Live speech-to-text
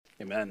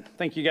Amen.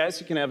 Thank you, guys.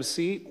 You can have a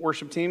seat.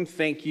 Worship team,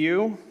 thank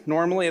you.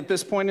 Normally at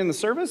this point in the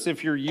service,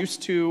 if you're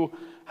used to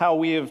how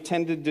we have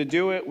tended to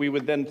do it, we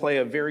would then play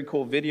a very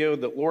cool video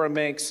that Laura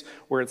makes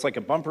where it's like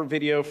a bumper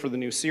video for the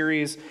new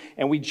series.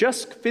 And we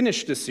just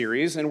finished a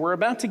series and we're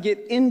about to get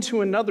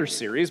into another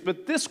series,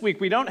 but this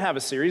week we don't have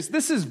a series.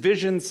 This is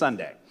Vision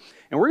Sunday.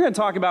 And we're going to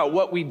talk about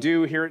what we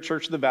do here at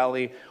Church of the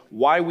Valley,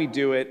 why we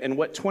do it, and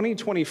what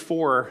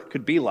 2024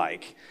 could be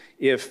like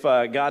if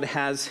God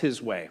has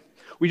his way.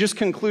 We just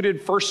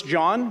concluded 1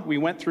 John. We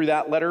went through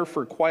that letter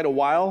for quite a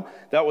while.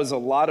 That was a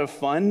lot of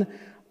fun,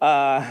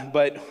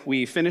 but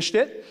we finished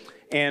it.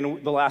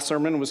 And the last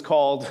sermon was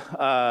called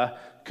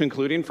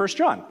Concluding 1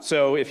 John.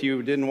 So if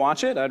you didn't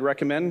watch it, I'd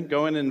recommend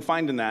going and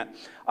finding that.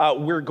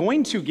 We're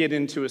going to get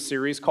into a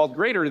series called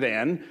Greater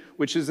Than,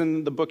 which is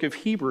in the book of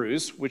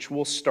Hebrews, which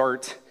will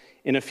start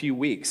in a few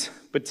weeks.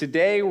 But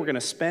today we're going to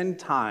spend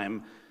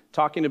time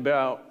talking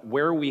about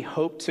where we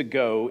hope to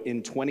go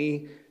in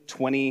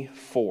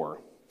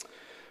 2024.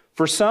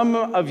 For some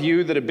of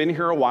you that have been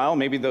here a while,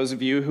 maybe those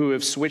of you who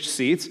have switched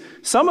seats,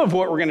 some of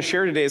what we're going to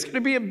share today is going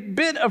to be a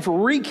bit of a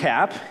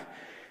recap,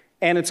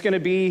 and it's going to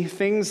be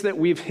things that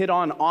we've hit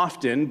on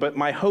often, but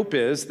my hope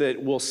is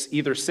that we'll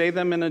either say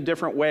them in a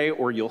different way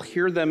or you'll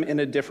hear them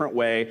in a different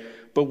way,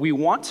 but we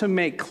want to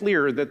make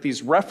clear that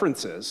these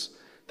references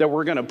that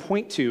we're going to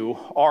point to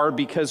are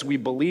because we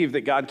believe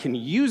that God can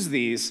use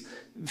these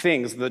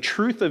things, the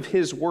truth of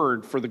his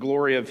word, for the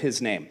glory of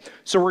his name.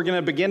 So we're going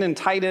to begin in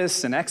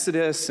Titus and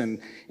Exodus and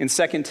in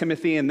 2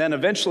 Timothy, and then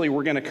eventually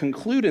we're going to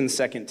conclude in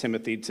 2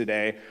 Timothy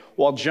today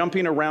while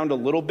jumping around a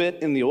little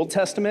bit in the Old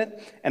Testament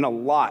and a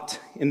lot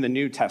in the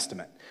New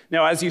Testament.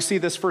 Now, as you see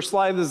this first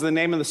slide, this is the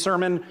name of the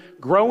sermon,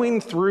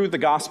 Growing Through the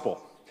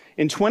Gospel.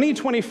 In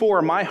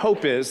 2024, my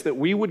hope is that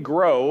we would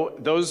grow,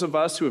 those of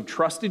us who have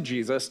trusted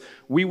Jesus,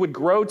 we would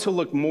grow to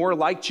look more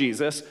like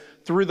Jesus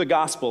through the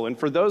gospel. And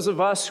for those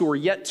of us who are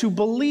yet to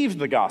believe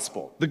the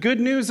gospel, the good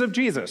news of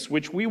Jesus,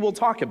 which we will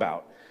talk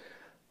about,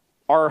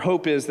 our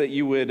hope is that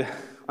you would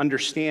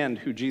understand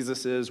who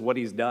Jesus is, what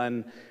he's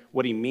done,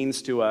 what he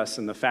means to us,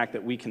 and the fact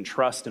that we can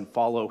trust and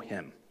follow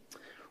him.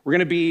 We're going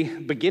to be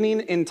beginning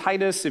in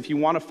Titus. If you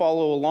want to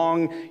follow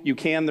along, you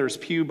can. There's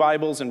Pew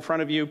Bibles in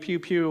front of you,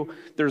 Pew.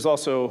 There's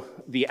also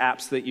the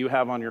apps that you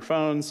have on your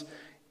phones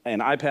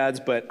and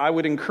iPads, but I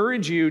would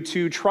encourage you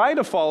to try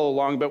to follow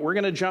along, but we're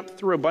going to jump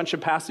through a bunch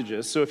of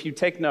passages. So if you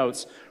take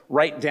notes,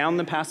 write down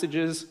the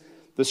passages.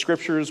 The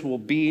scriptures will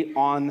be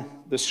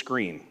on the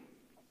screen.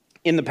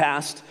 In the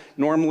past,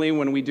 normally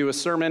when we do a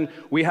sermon,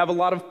 we have a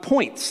lot of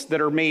points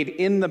that are made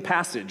in the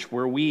passage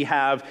where we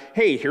have,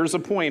 hey, here's a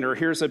point, or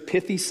here's a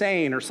pithy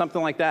saying, or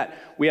something like that.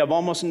 We have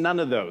almost none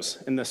of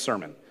those in this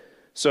sermon.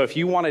 So if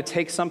you want to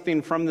take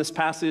something from this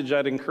passage,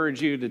 I'd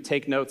encourage you to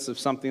take notes of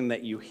something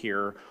that you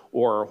hear,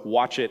 or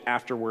watch it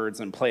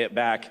afterwards and play it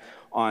back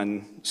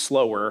on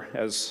slower,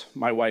 as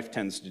my wife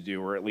tends to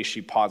do, or at least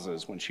she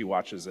pauses when she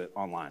watches it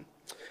online.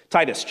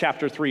 Titus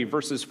chapter 3,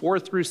 verses 4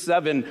 through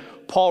 7,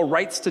 Paul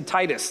writes to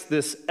Titus,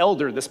 this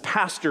elder, this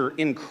pastor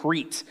in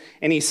Crete,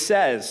 and he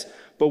says,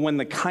 "But when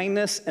the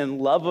kindness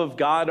and love of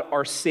God,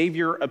 our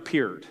Savior,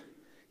 appeared,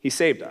 he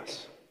saved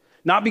us,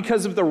 not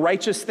because of the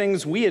righteous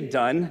things we had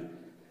done,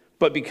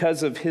 but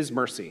because of his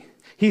mercy.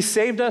 He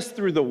saved us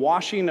through the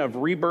washing of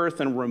rebirth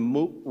and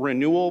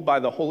renewal by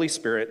the Holy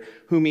Spirit,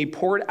 whom he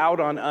poured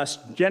out on us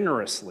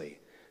generously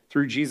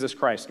through Jesus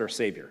Christ, our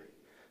Savior,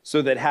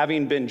 so that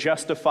having been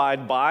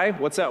justified by,"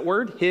 what's that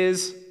word?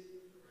 His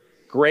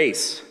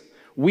grace,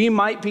 "we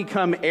might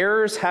become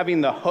heirs, having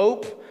the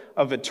hope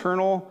of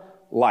eternal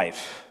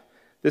life."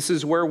 This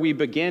is where we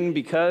begin,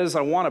 because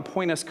I want to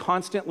point us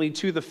constantly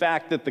to the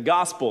fact that the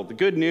gospel, the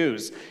good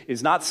news,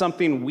 is not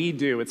something we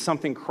do. It's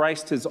something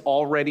Christ has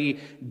already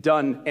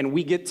done, and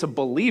we get to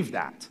believe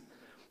that.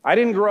 I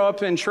didn't grow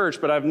up in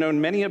church, but I've known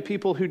many of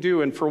people who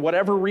do, and for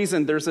whatever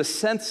reason, there's a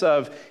sense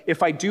of,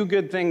 if I do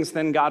good things,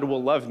 then God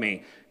will love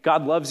me.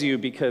 God loves you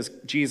because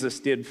Jesus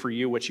did for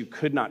you what you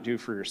could not do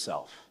for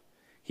yourself.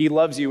 He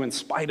loves you in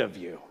spite of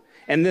you.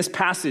 And this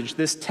passage,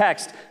 this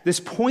text, this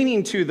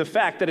pointing to the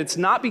fact that it's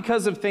not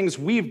because of things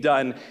we've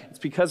done, it's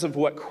because of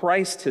what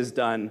Christ has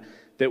done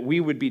that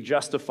we would be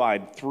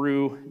justified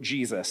through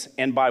Jesus.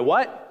 And by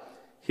what?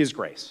 His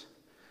grace.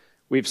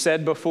 We've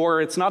said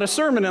before, it's not a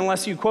sermon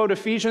unless you quote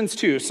Ephesians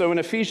 2. So in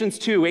Ephesians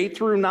 2, 8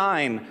 through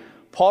 9,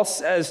 Paul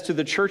says to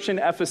the church in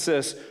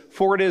Ephesus,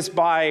 "For it is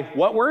by,"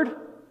 what word?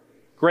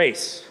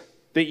 Grace,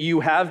 "that you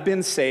have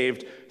been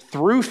saved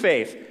through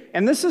faith."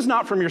 And this is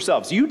not from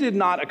yourselves. You did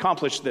not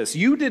accomplish this.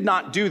 You did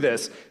not do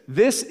this.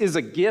 This is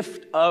a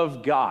gift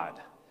of God,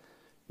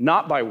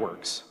 not by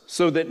works,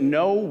 so that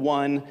no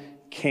one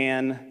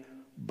can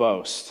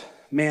boast.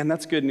 Man,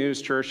 that's good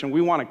news, church, and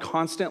we want to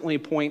constantly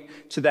point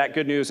to that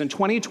good news. In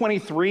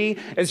 2023,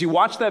 as you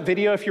watch that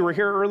video, if you were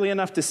here early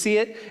enough to see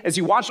it, as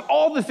you watch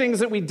all the things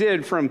that we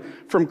did from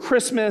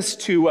Christmas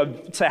to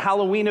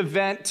Halloween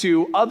event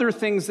to other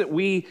things that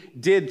we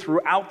did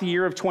throughout the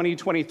year of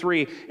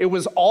 2023, it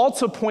was all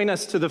to point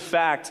us to the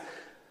fact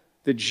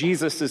that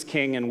Jesus is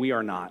king and we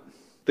are not.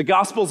 The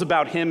gospel's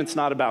about him, it's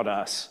not about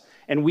us.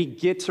 And we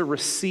get to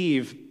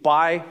receive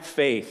by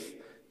faith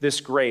this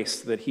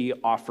grace that he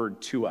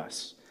offered to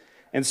us.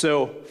 And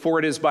so, for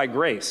it is by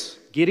grace,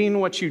 getting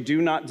what you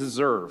do not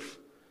deserve,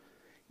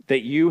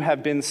 that you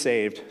have been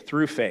saved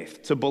through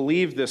faith, to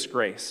believe this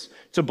grace,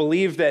 to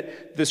believe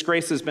that this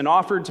grace has been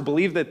offered, to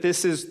believe that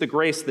this is the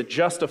grace that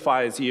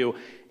justifies you,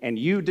 and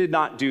you did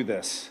not do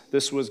this.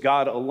 This was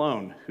God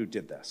alone who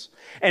did this.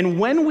 And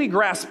when we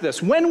grasp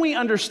this, when we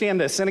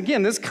understand this, and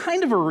again, this is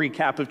kind of a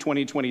recap of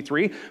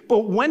 2023,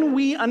 but when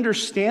we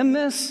understand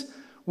this,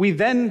 we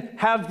then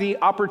have the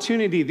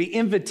opportunity, the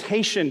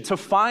invitation to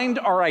find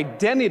our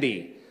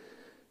identity,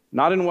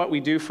 not in what we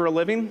do for a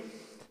living,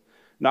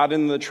 not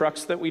in the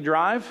trucks that we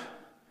drive,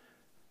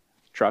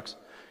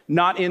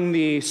 not in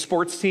the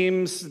sports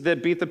teams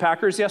that beat the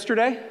Packers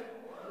yesterday.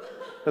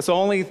 That's the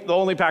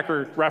only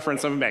Packer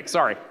reference I'm gonna make.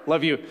 Sorry,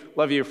 love you,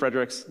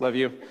 Fredericks, love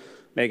you,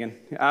 Megan.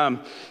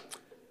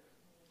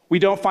 We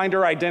don't find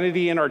our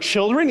identity in our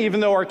children, even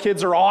though our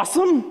kids are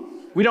awesome.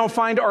 We don't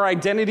find our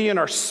identity in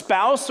our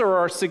spouse or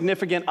our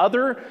significant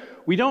other.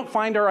 We don't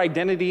find our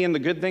identity in the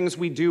good things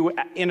we do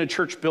in a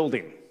church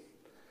building.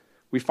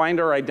 We find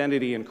our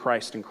identity in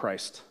Christ and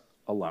Christ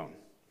alone.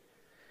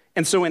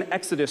 And so in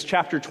Exodus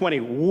chapter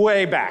 20,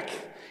 way back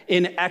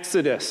in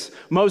Exodus,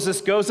 Moses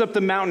goes up the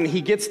mountain,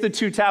 he gets the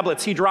 2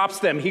 tablets, he drops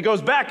them, he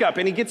goes back up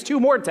and he gets 2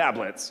 more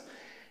tablets.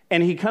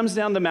 And he comes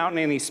down the mountain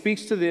and he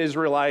speaks to the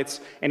Israelites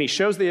and he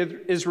shows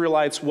the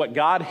Israelites what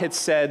God had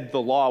said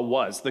the law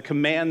was, the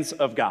commands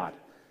of God.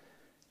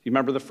 Do you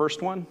remember the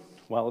first one?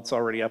 Well, it's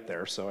already up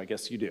there, so I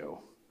guess you do.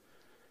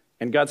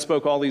 And God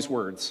spoke all these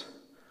words.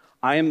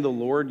 I am the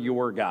Lord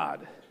your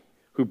God,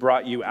 who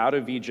brought you out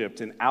of Egypt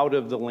and out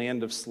of the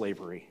land of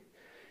slavery.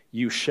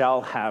 You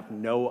shall have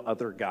no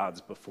other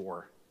gods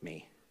before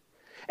me.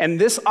 And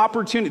this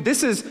opportunity,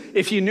 this is,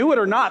 if you knew it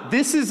or not,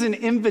 this is an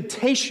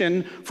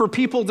invitation for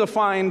people to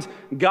find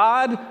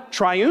God,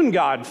 triune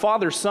God,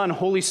 Father, Son,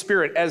 Holy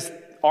Spirit, as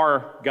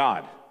our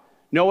God.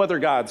 No other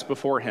gods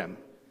before him.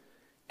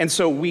 And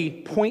so we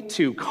point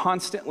to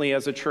constantly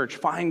as a church,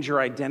 find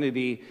your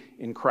identity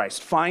in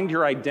Christ. Find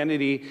your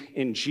identity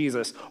in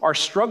Jesus. Our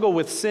struggle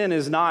with sin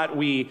is not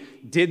we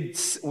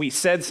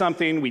said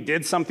something, we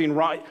did something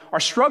wrong. Our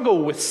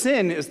struggle with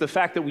sin is the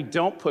fact that we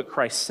don't put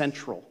Christ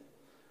central.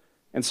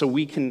 And so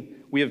we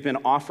have been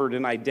offered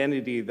an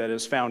identity that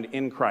is found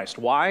in Christ.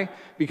 Why?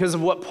 Because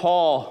of what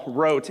Paul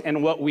wrote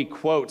and what we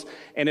quote.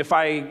 And if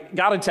I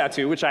got a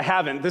tattoo, which I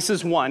haven't, this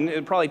is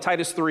one, probably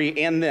Titus 3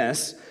 and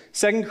this,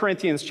 2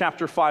 Corinthians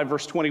chapter 5,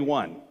 verse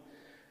 21.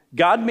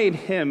 God made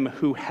him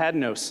who had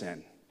no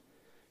sin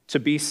to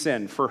be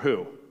sin for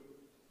who?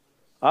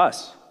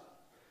 Us.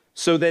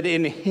 So that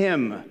in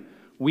him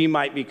we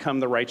might become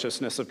the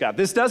righteousness of God.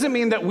 This doesn't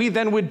mean that we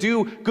then would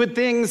do good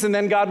things and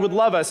then God would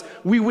love us.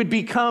 We would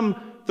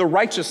become the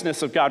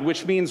righteousness of God,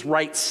 which means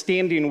right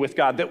standing with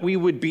God, that we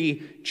would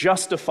be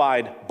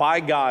justified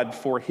by God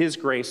for his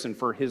grace and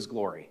for his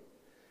glory.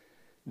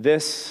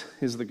 This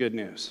is the good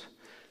news.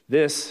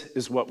 This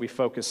is what we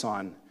focus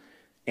on.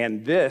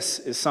 And this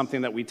is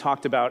something that we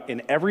talked about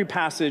in every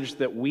passage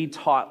that we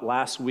taught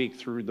last week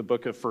through the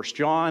book of 1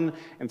 John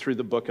and through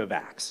the book of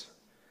Acts.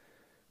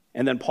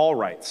 And then Paul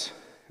writes,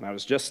 and I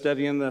was just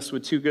studying this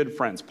with 2 good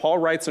friends. Paul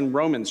writes in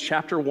Romans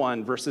chapter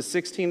 1, verses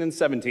 16 and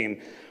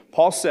 17,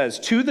 Paul says,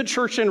 to the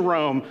church in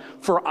Rome,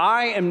 for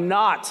I am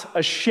not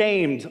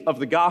ashamed of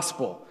the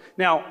gospel.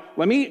 Now,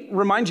 let me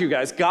remind you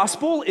guys,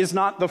 gospel is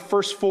not the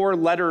first four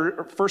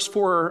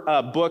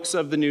books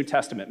of the New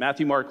Testament,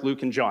 Matthew, Mark,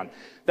 Luke, and John.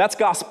 That's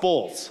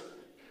gospels.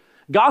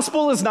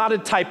 Gospel is not a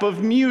type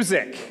of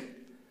music.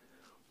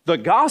 The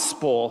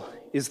gospel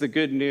is the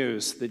good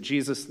news that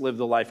Jesus lived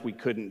the life we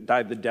couldn't,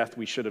 died the death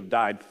we should have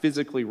died,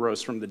 physically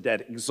rose from the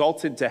dead,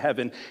 exalted to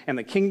heaven, and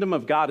the kingdom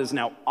of God is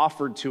now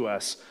offered to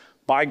us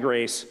by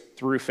grace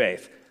through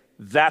faith.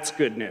 That's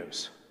good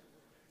news.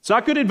 It's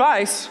not good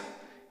advice,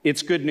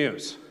 it's good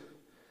news.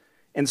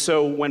 And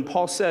so when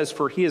Paul says,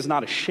 for he is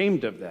not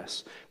ashamed of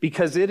this,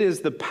 because it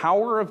is the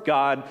power of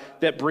God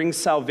that brings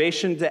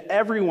salvation to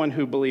everyone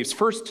who believes,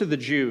 first to the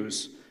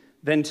Jews,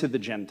 then to the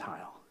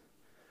Gentile.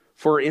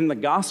 For in the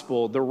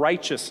gospel, the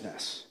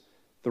righteousness,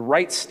 the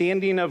right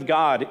standing of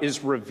God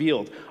is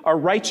revealed, a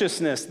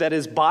righteousness that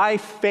is by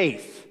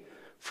faith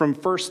from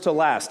first to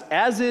last.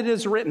 As it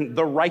is written,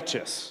 the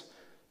righteous,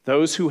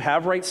 those who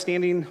have right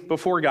standing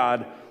before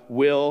God,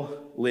 will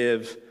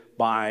live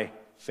by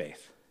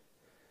faith.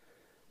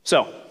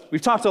 So,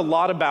 we've talked a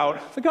lot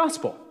about the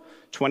gospel,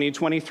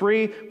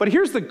 2023, but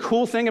here's the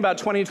cool thing about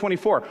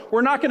 2024.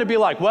 We're not going to be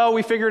like, well,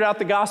 we figured out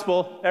the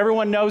gospel,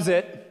 everyone knows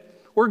it,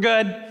 we're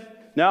good.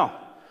 No,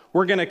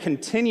 we're going to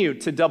continue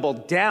to double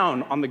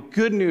down on the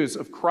good news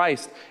of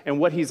Christ and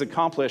what he's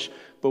accomplished,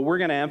 but we're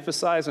going to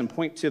emphasize and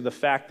point to the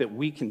fact that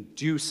we can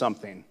do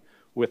something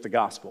with the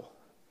gospel.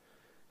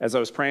 As I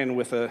was praying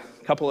with a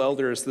couple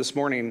elders this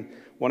morning,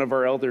 one of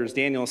our elders,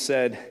 Daniel,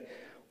 said,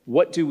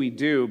 what do we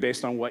do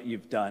based on what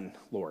you've done,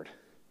 Lord?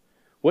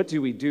 What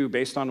do we do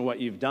based on what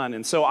you've done?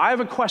 And so I have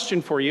a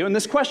question for you, and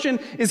this question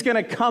is going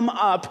to come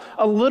up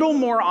a little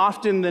more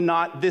often than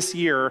not this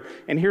year.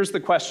 And here's the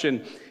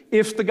question.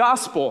 if the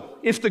gospel,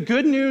 if the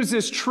good news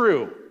is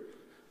true,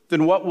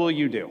 then what will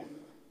you do?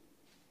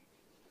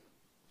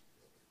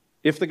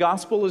 If the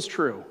gospel is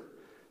true,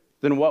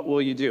 then what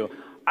will you do?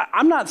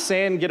 I'm not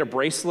saying get a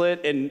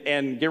bracelet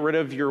and get rid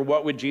of your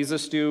 "What would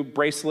Jesus do"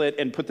 bracelet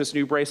and put this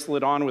new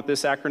bracelet on with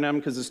this acronym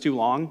because it's too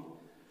long.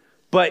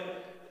 But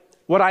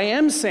what I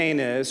am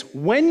saying is,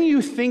 when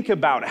you think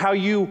about how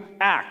you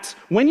act,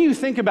 when you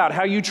think about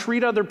how you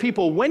treat other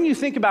people, when you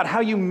think about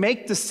how you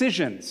make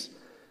decisions,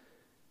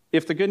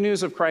 if the good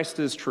news of Christ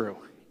is true,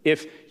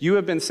 if you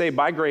have been saved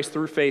by grace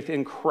through faith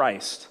in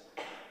Christ,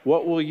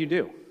 what will you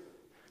do?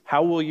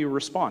 How will you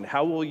respond?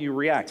 How will you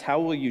react? How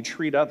will you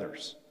treat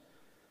others?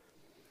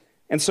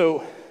 And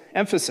so,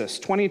 emphasis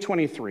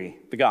 2023,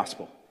 the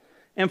gospel.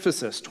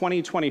 Emphasis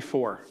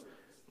 2024,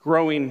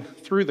 growing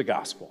through the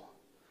gospel.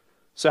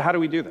 So how do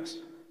we do this?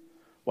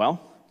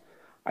 Well,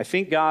 I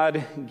think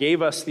God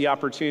gave us the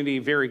opportunity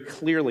very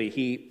clearly.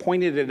 He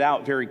pointed it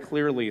out very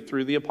clearly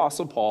through the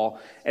Apostle Paul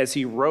as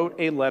he wrote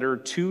a letter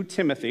to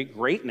Timothy,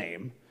 great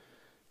name,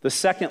 the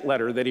second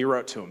letter that he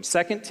wrote to him.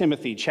 2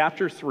 Timothy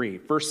chapter 3,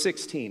 verse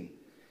 16.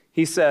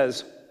 He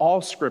says,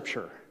 all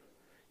scripture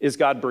is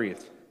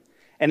God-breathed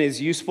and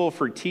is useful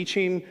for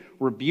teaching,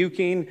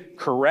 rebuking,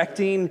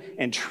 correcting,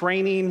 and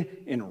training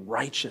in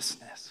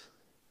righteousness,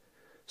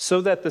 so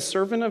that the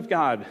servant of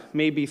God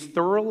may be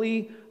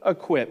thoroughly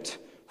equipped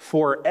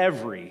for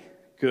every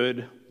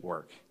good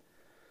work.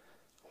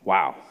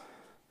 Wow.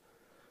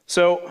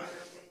 So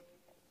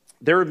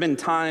there have been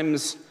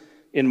times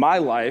in my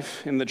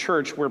life, in the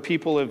church, where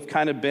people have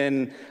kind of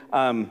been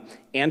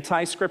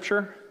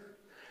anti-scripture.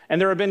 And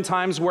there have been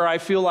times where I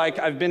feel like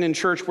I've been in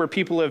church where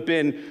people have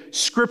been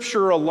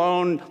scripture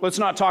alone. Let's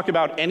not talk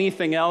about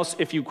anything else.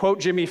 If you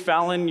quote Jimmy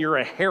Fallon, you're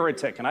a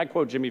heretic. And I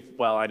quote Jimmy,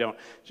 well, I don't,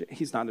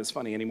 he's not as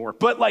funny anymore.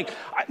 But like,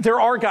 there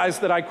are guys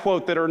that I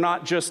quote that are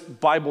not just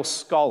Bible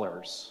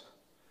scholars.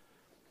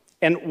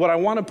 And what I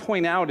want to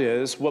point out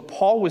is what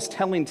Paul was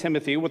telling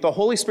Timothy, what the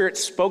Holy Spirit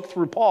spoke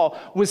through Paul,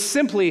 was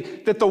simply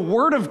that the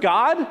Word of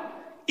God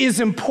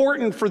is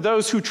important for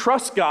those who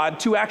trust God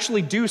to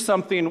actually do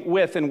something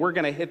with. And we're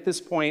going to hit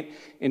this point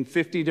in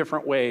 50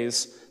 different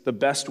ways the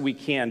best we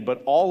can.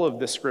 But all of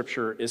the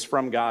scripture is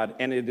from God,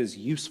 and it is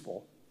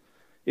useful.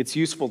 It's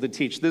useful to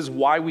teach. This is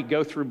why we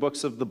go through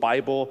books of the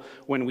Bible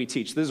when we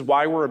teach. This is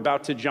why we're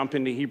about to jump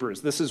into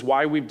Hebrews. This is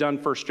why we've done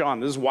 1 John.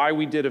 This is why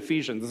we did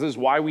Ephesians. This is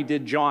why we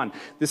did John.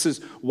 This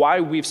is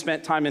why we've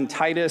spent time in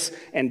Titus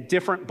and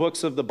different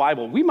books of the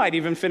Bible. We might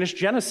even finish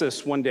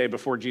Genesis one day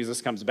before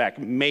Jesus comes back.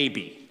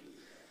 Maybe.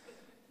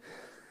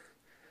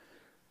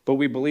 But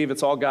we believe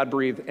it's all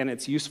God-breathed, and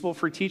it's useful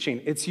for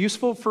teaching. It's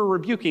useful for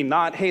rebuking,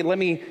 not, hey, let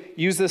me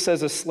use this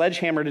as a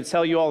sledgehammer to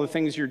tell you all the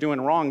things you're doing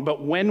wrong.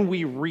 But when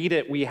we read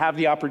it, we have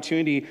the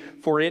opportunity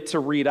for it to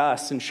read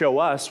us and show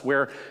us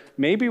where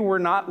maybe we're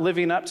not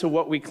living up to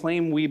what we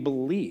claim we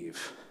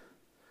believe.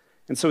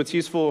 And so it's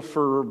useful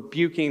for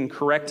rebuking,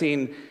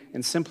 correcting,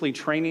 and simply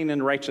training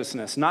in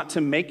righteousness, not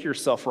to make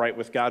yourself right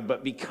with God,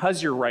 but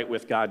because you're right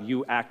with God,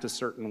 you act a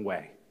certain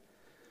way,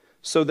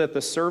 so that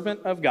the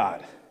servant of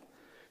God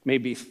may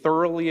be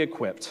thoroughly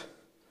equipped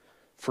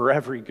for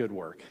every good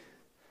work.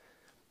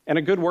 And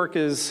a good work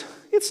is,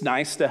 it's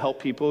nice to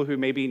help people who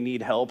maybe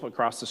need help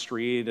across the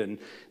street. And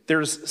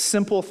there's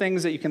simple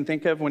things that you can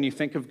think of when you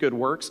think of good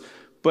works.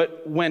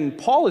 But when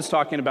Paul is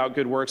talking about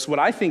good works, what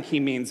I think he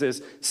means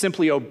is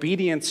simply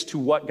obedience to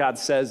what God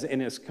says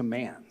in his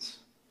commands.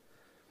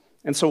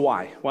 And so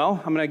why?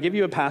 Well, I'm going to give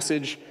you a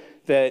passage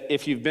that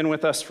if you've been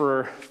with us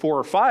for 4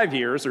 or 5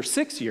 years or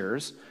 6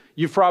 years,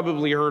 you've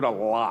probably heard a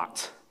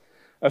lot.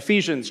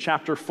 Ephesians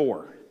chapter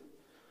 4,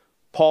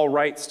 Paul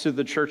writes to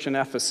the church in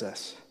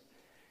Ephesus,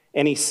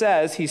 and he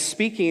says, he's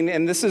speaking,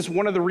 and this is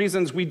one of the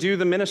reasons we do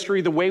the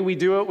ministry the way we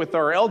do it with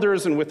our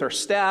elders and with our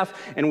staff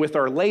and with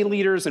our lay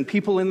leaders and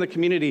people in the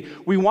community.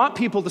 We want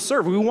people to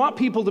serve. We want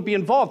people to be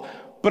involved.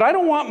 But I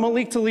don't want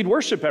Malik to lead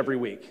worship every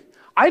week.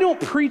 I don't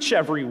preach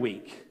every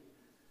week.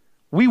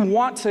 We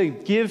want to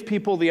give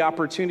people the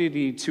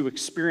opportunity to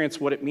experience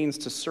what it means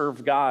to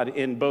serve God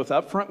in both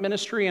upfront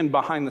ministry and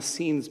behind the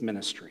scenes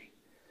ministry.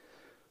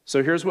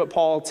 So here's what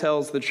Paul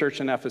tells the church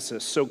in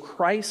Ephesus. So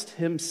Christ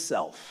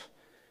himself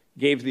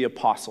gave the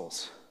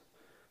apostles,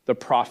 the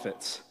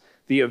prophets,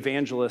 the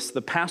evangelists,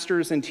 the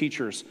pastors and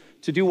teachers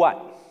to do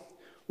what?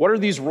 What are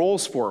these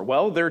roles for?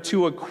 Well, they're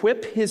to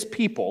equip his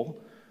people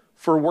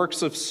for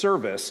works of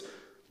service.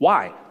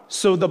 Why?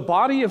 So the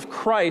body of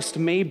Christ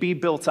may be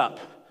built up.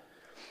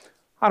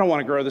 I don't want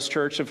to grow this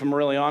church, if I'm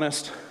really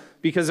honest,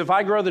 because if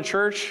I grow the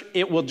church,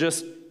 it will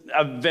just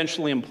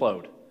eventually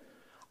implode.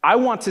 I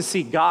want to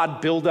see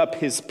God build up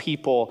his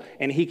people,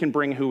 and he can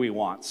bring who he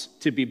wants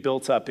to be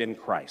built up in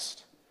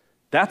Christ.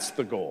 That's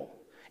the goal.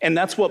 And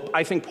that's what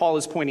I think Paul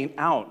is pointing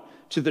out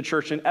to the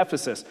church in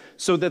Ephesus,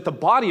 so that the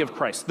body of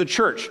Christ, the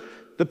church,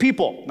 the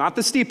people, not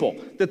the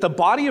steeple, that the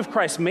body of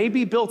Christ may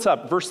be built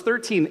up, verse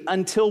 13,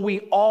 until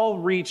we all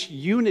reach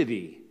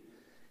unity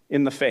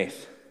in the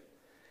faith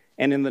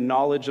and in the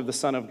knowledge of the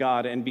Son of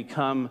God and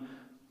become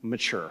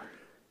mature.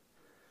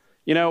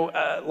 You know,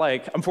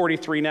 I'm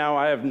 43 now.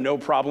 I have no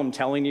problem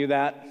telling you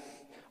that.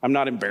 I'm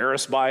not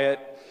embarrassed by it.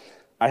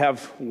 I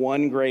have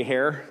one gray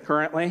hair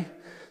currently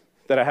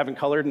that I haven't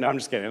colored. No, I'm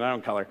just kidding. I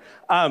don't color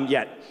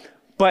yet.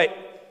 But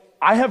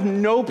I have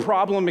no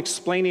problem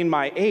explaining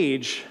my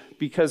age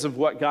because of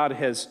what God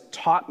has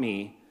taught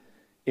me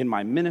in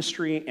my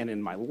ministry and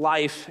in my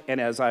life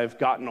and as I've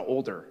gotten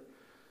older.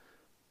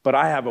 But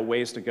I have a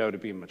ways to go to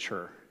be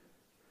mature.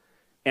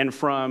 And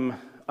from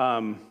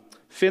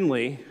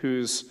Finley,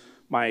 who's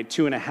my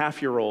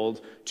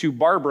 2.5-year-old, to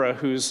Barbara,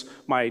 who's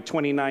my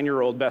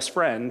 29-year-old best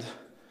friend,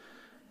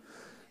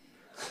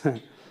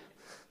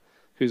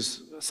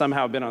 who's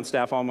somehow been on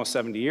staff almost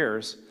 70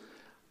 years,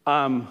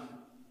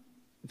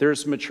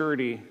 there's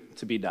maturity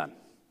to be done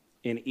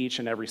in each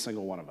and every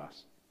single one of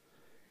us.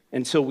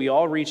 Until we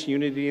all reach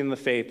unity in the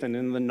faith and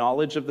in the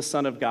knowledge of the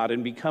Son of God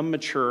and become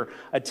mature,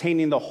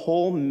 attaining the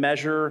whole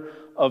measure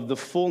of the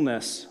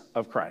fullness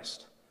of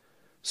Christ.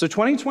 So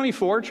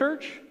 2024,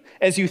 church,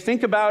 as you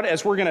think about,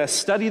 as we're going to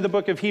study the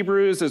book of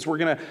Hebrews, as we're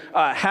going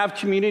to have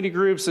community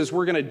groups, as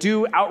we're going to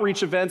do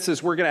outreach events,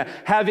 as we're going to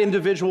have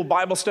individual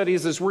Bible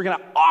studies, as we're going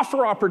to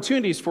offer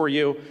opportunities for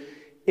you,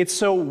 it's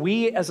so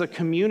we as a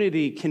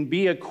community can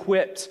be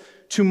equipped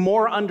to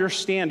more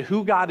understand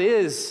who God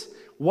is,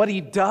 what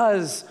he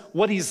does,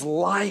 what he's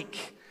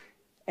like,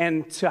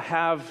 and to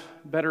have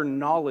better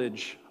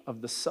knowledge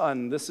of the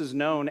Son. This is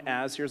known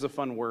as, here's a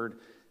fun word,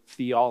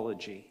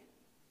 theology.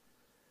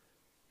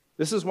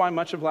 This is why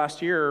much of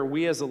last year,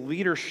 we as a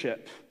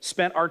leadership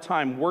spent our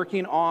time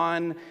working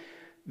on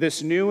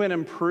this new and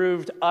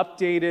improved,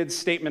 updated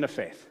statement of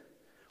faith.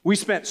 We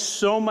spent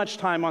so much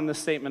time on this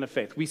statement of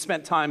faith. We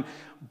spent time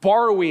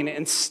borrowing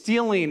and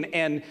stealing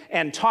and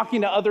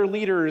talking to other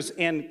leaders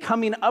and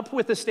coming up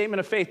with a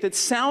statement of faith that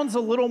sounds a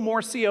little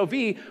more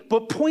COV,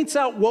 but points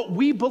out what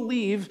we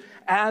believe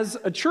as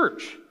a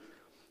church.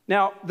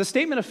 Now, the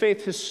statement of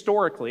faith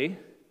historically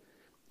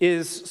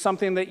is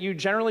something that you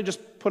generally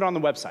just put on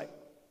the website.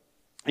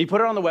 You put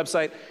it on the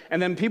website,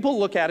 and then people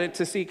look at it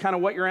to see kind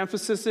of what your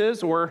emphasis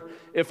is, or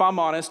if I'm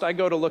honest, I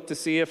go to look to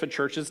see if a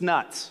church is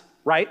nuts,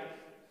 right?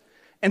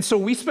 And so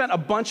we spent a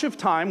bunch of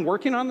time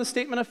working on the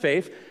statement of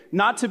faith,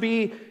 not to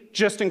be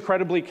just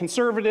incredibly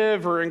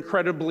conservative or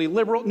incredibly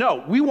liberal.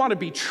 No, we want to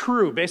be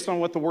true based on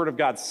what the Word of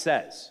God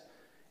says.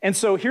 And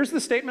so here's the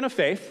statement of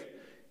faith.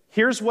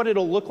 Here's what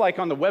it'll look like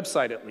on the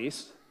website at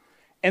least.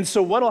 And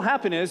so what'll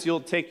happen is you'll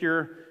take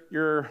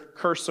your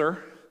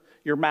cursor,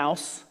 your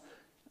mouse.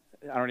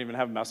 I don't even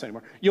have a mouse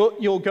anymore.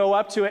 You'll go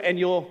up to it and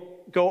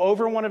you'll go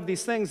over one of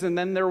these things, and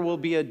then there will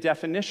be a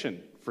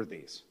definition for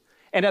these.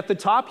 And at the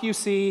top you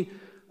see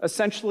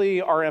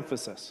essentially our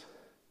emphasis,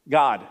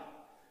 God.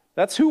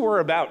 That's who we're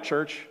about,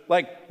 church.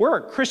 Like, we're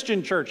a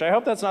Christian church. I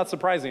hope that's not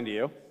surprising to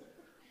you.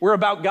 We're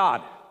about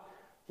God.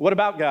 What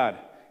about God?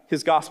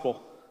 His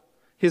gospel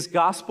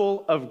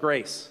of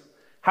grace.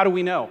 How do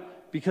we know?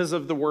 Because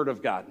of the Word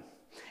of God.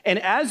 And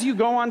as you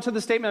go on to the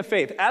statement of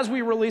faith, as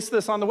we release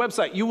this on the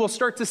website, you will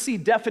start to see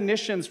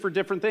definitions for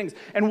different things,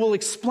 and we'll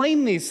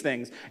explain these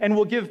things, and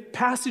we'll give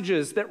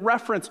passages that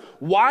reference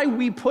why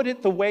we put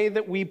it the way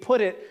that we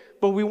put it,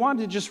 but we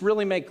wanted to just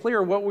really make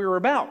clear what we were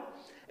about.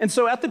 And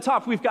so at the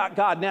top, we've got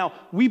God. Now,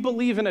 we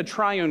believe in a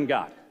triune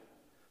God,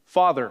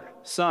 Father,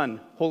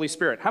 Son, Holy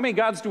Spirit. How many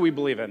gods do we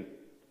believe in?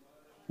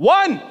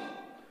 One!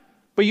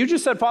 But you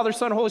just said Father,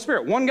 Son, Holy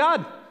Spirit. One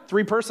God,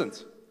 3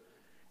 persons.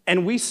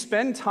 And we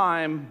spend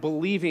time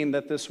believing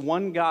that this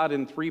one God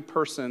in 3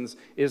 persons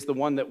is the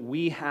one that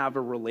we have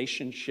a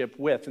relationship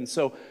with. And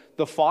so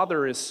the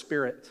Father is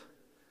Spirit.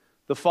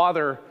 The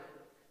Father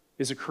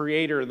is a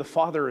creator. The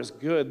Father is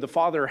good. The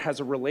Father has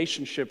a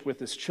relationship with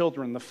his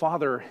children. The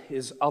Father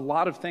is a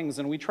lot of things,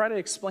 and we try to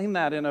explain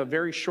that in a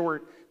very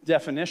short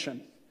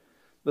definition.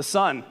 The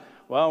Son,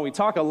 well, we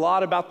talk a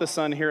lot about the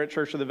Son here at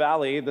Church of the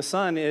Valley. The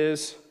Son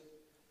is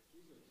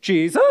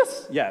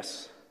Jesus?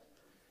 Yes.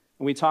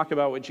 And we talk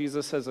about what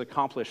Jesus has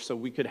accomplished so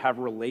we could have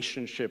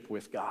relationship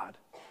with God.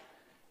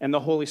 And the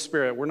Holy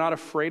Spirit. We're not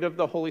afraid of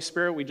the Holy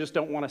Spirit. We just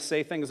don't want to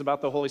say things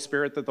about the Holy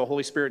Spirit that the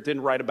Holy Spirit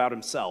didn't write about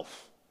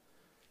himself.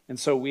 And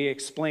so we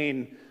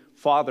explain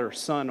Father,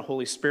 Son,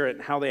 Holy Spirit,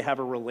 and how they have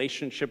a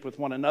relationship with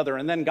one another.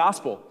 And then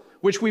gospel,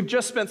 which we've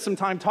just spent some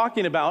time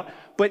talking about.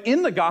 But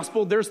in the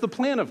gospel, there's the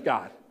plan of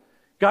God.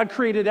 God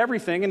created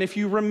everything. And if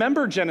you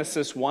remember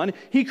Genesis 1,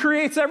 he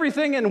creates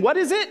everything. And what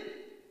is it?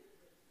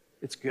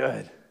 It's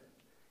good.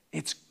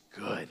 It's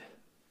good.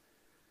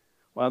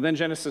 Well, then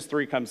Genesis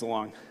 3 comes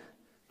along.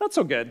 Not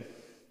so good.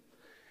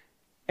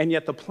 And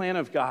yet the plan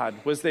of God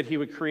was that he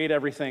would create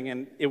everything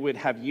and it would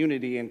have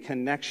unity and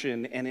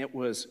connection, and it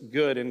was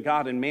good. And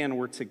God and man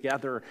were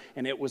together,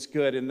 and it was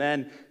good. And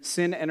then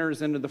sin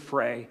enters into the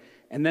fray,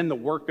 and then the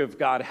work of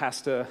God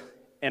has to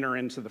enter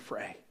into the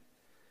fray.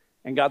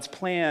 And God's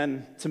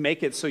plan to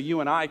make it so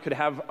you and I could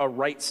have a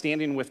right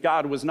standing with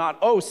God was not,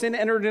 oh, sin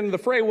entered into the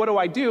fray, what do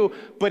I do?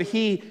 But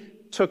he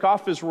took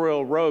off his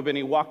royal robe, and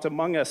he walked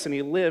among us, and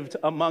he lived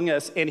among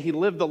us, and he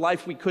lived the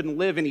life we couldn't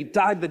live, and he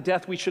died the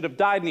death we should have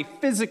died, and he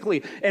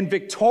physically and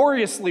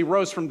victoriously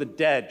rose from the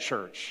dead,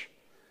 church.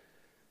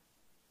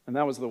 And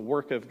that was the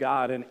work of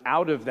God. And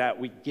out of that,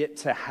 we get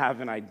to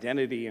have an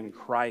identity in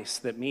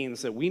Christ that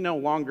means that we no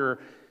longer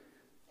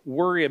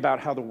worry about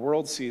how the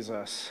world sees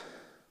us,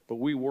 but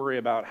we worry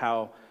about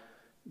how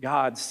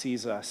God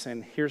sees us.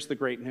 And here's the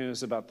great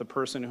news about the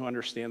person who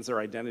understands their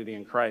identity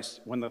in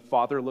Christ. When the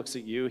Father looks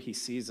at you, he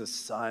sees a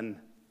son.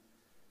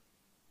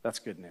 That's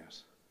good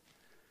news.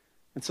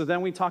 And so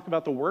then we talk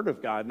about the Word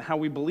of God and how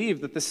we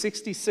believe that the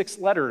 66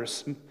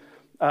 letters,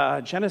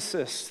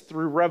 Genesis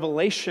through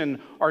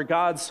Revelation, are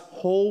God's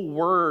whole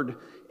word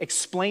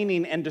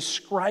explaining and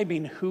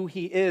describing who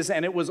he is.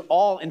 And it was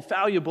all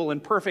infallible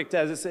and perfect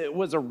as it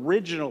was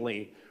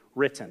originally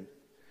written.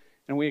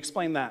 And we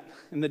explain that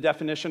in the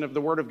definition of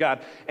the Word of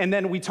God. And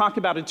then we talk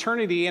about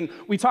eternity, and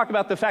we talk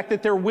about the fact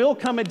that there will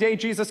come a day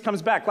Jesus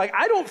comes back. Like,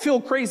 I don't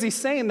feel crazy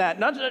saying that,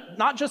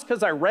 not just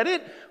because I read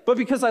it, but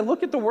because I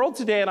look at the world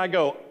today and I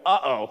go,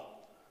 uh-oh.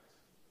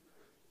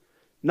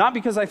 Not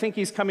because I think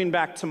he's coming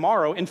back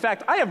tomorrow. In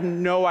fact, I have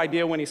no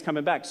idea when he's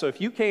coming back. So if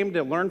you came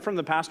to learn from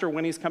the pastor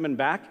when he's coming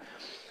back,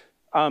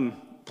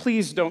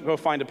 please don't go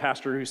find a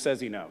pastor who says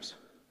he knows.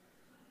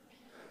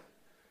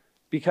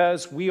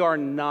 Because we are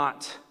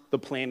not the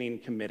planning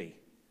committee.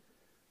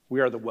 We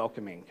are the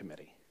welcoming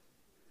committee.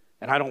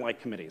 And I don't like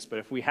committees, but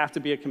if we have to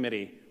be a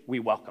committee, we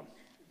welcome.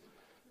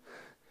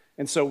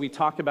 And so we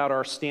talk about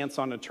our stance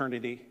on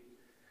eternity,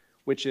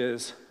 which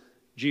is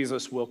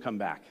Jesus will come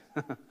back.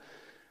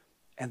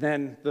 And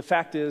then the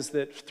fact is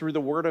that through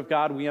the Word of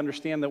God, we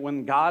understand that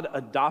when God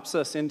adopts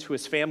us into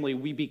his family,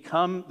 we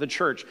become the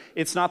church.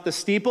 It's not the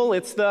steeple,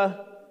 it's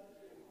the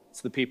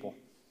people.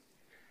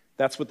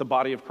 That's what the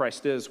body of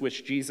Christ is,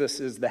 which Jesus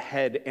is the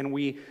head. And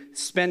we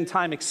spend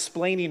time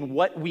explaining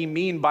what we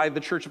mean by the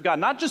church of God.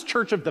 Not just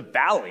Church of the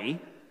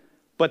Valley,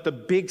 but the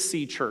Big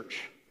C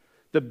church.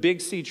 The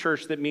Big C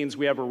church that means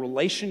we have a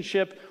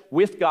relationship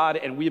with God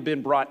and we have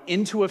been brought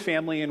into a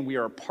family and we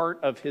are a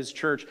part of his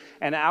church.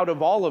 And out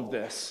of all of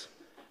this,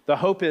 the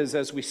hope is,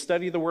 as we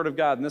study the Word of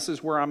God, and this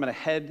is where I'm going to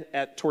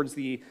head towards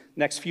the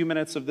next few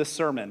minutes of this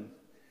sermon,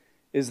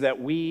 is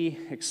that we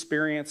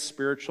experience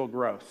spiritual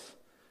growth.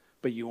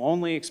 But you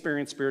only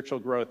experience spiritual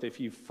growth if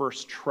you've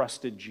first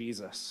trusted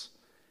Jesus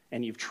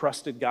and you've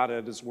trusted God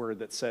at his word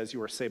that says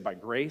you are saved by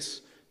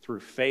grace through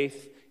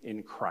faith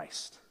in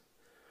Christ.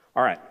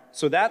 All right,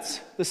 so that's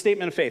the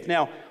statement of faith.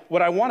 Now,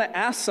 what I want to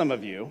ask some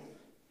of you,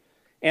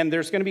 and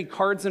there's going to be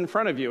cards in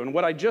front of you, and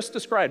what I just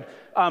described,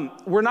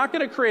 we're not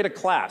going to create a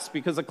class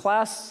because a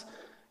class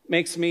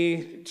makes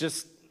me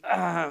just,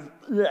 I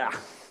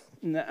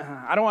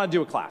don't want to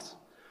do a class.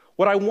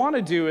 What I want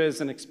to do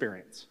is an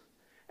experience.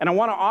 And I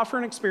want to offer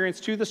an experience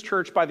to this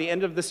church by the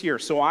end of this year.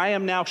 So I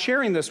am now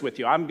sharing this with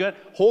you. I'm going to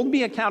hold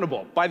me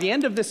accountable. By the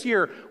end of this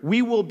year,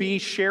 we will be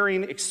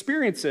sharing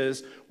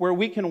experiences where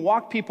we can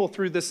walk people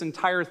through this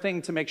entire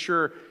thing to make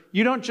sure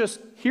you don't just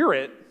hear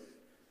it,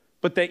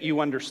 but that you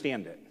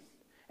understand it.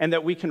 And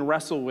that we can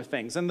wrestle with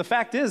things. And the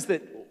fact is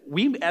that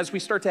as we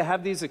start to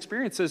have these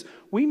experiences,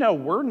 we know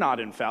we're not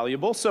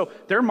infallible. So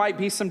there might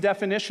be some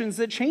definitions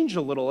that change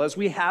a little as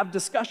we have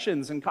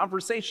discussions and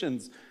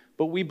conversations.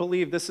 But we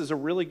believe this is a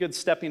really good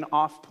stepping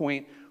off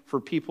point for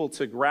people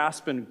to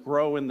grasp and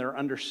grow in their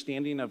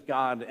understanding of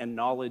God and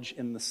knowledge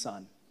in the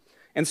Son.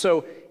 And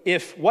so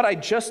if what I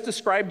just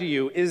described to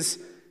you is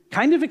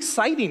kind of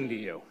exciting to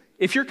you,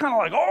 if you're kind of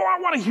like, oh,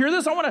 I want to hear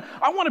this, I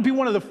want to be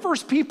one of the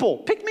first people,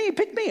 pick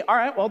me. All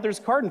right, well, there's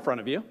a card in front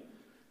of you.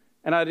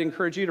 And I'd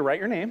encourage you to write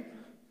your name.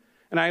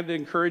 And I'd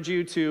encourage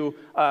you to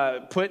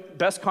put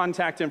best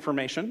contact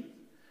information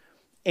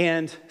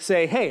and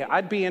say, hey,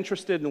 I'd be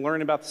interested in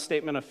learning about the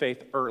statement of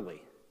faith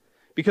early.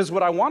 Because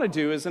what I want to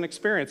do is an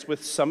experience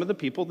with some of the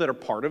people that are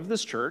part of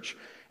this church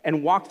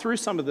and walk through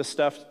some of this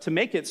stuff to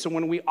make it so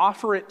when we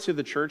offer it to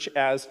the church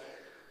as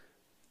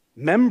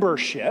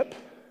membership,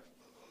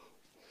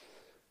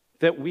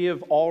 that we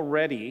have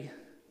already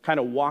kind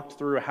of walked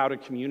through how to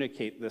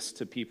communicate this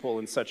to people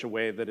in such a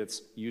way that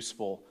it's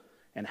useful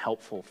and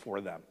helpful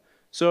for them.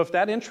 So if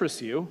that interests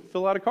you,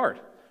 fill out a card.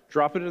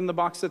 Drop it in the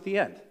box at the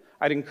end.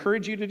 I'd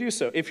encourage you to do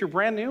so. If you're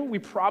brand new, we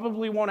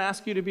probably won't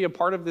ask you to be a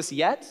part of this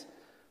yet,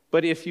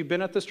 but if you've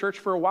been at this church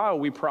for a while,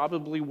 we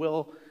probably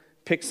will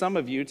pick some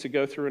of you to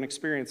go through an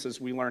experience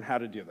as we learn how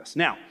to do this.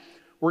 Now,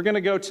 we're going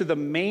to go to the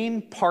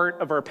main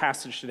part of our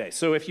passage today.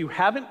 So if you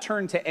haven't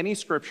turned to any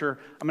scripture,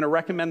 I'm going to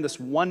recommend this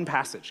one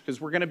passage because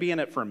we're going to be in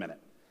it for a minute.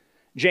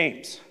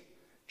 James,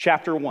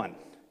 chapter 1.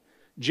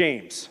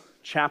 James,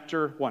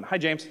 chapter 1. Hi,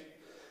 James.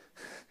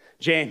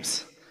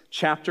 James,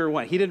 chapter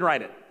 1. He didn't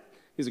write it.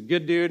 He's a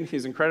good dude.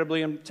 He's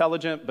incredibly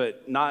intelligent,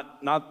 but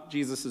not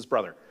Jesus'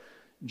 brother.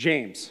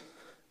 James,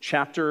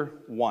 chapter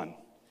 1.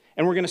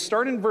 And we're going to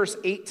start in verse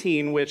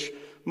 18, which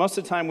most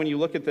of the time when you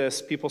look at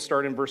this, people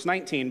start in verse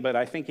 19, but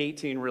I think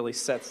 18 really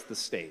sets the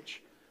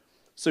stage.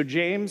 So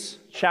James,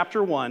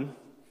 chapter 1,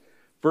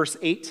 verse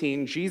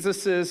 18,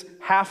 Jesus'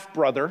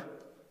 half-brother.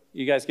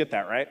 You guys get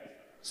that, right?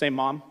 Same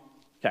mom?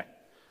 Okay.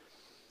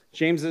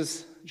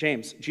 Jesus'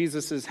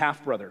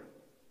 half-brother.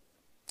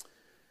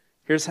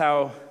 Here's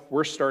how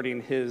we're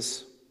starting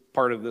his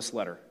part of this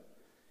letter.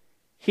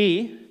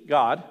 He,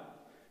 God,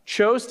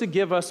 chose to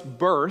give us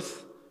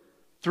birth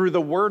through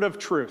the word of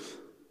truth.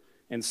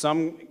 In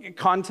some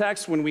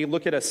contexts, when we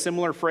look at a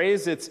similar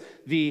phrase, it's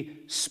the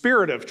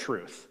Spirit of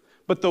truth,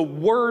 but the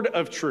word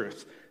of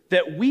truth,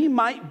 that we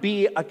might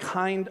be a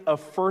kind of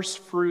first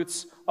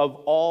fruits of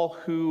all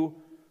who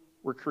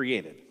were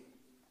created.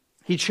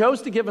 He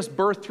chose to give us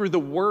birth through the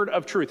word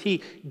of truth.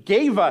 He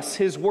gave us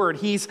his word.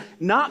 He's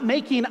not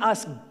making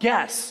us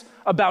guess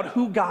about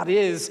who God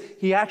is.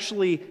 He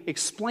actually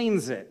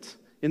explains it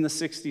in the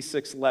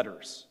 66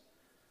 letters.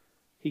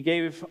 He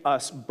gave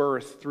us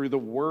birth through the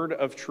word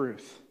of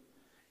truth.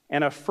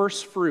 And a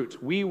first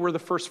fruit, we were the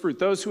first fruit.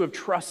 Those who have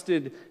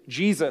trusted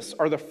Jesus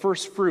are the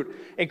first fruit.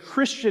 A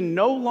Christian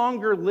no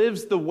longer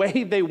lives the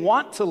way they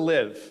want to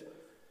live.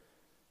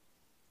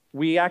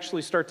 We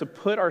actually start to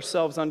put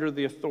ourselves under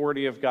the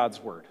authority of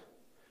God's word.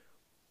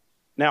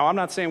 Now, I'm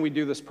not saying we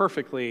do this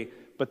perfectly,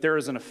 but there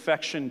is an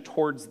affection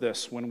towards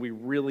this when we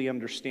really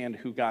understand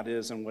who God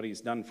is and what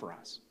he's done for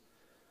us.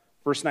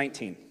 Verse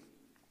 19,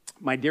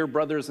 my dear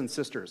brothers and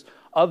sisters,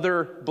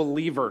 other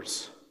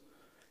believers,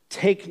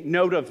 take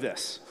note of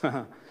this.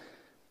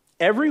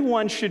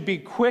 Everyone should be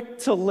quick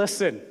to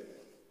listen.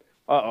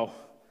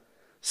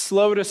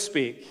 Slow to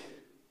speak,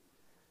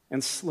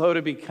 and slow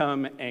to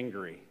become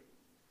angry,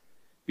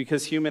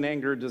 because human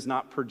anger does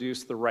not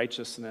produce the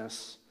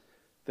righteousness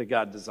that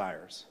God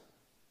desires.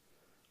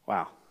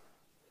 Wow.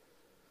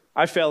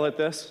 I fail at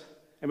this.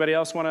 Anybody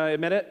else want to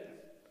admit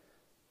it?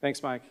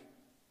 Thanks, Mike.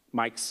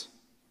 Mike's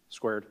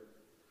squared.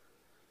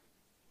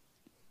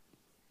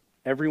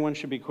 Everyone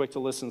should be quick to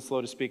listen,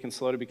 slow to speak, and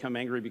slow to become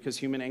angry, because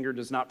human anger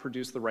does not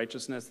produce the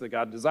righteousness that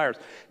God desires.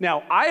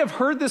 Now, I have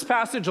heard this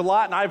passage a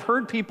lot, and I've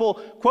heard people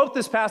quote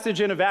this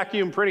passage in a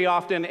vacuum pretty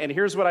often, and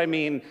here's what I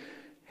mean.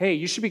 Hey,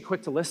 you should be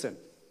quick to listen.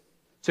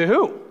 To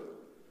who?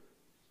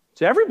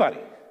 To everybody.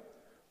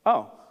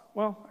 Oh,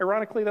 well,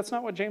 ironically, that's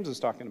not what James is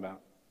talking about.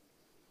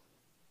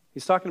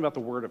 He's talking about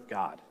the word of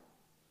God.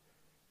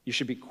 You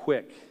should be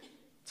quick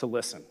to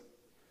listen,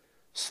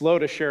 slow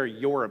to share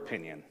your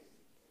opinion,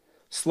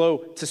 slow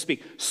to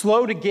speak,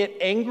 slow to get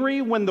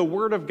angry when the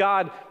word of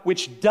God,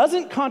 which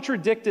doesn't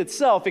contradict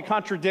itself, it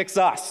contradicts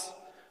us.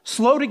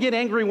 Slow to get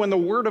angry when the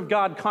word of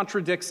God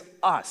contradicts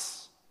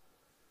us.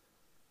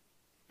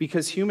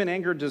 Because human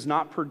anger does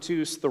not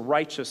produce the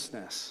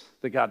righteousness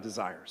that God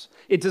desires.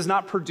 It does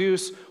not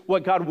produce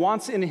what God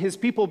wants in his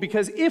people,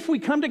 because if we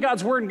come to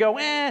God's word and go,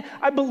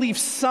 I believe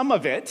some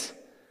of it,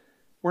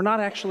 we're not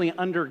actually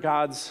under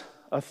God's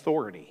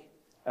authority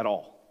at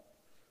all.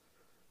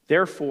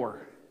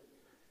 Therefore,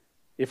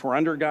 if we're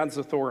under God's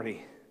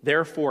authority,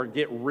 therefore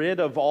get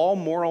rid of all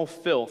moral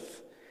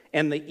filth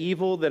and the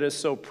evil that is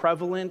so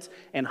prevalent,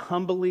 and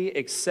humbly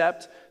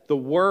accept the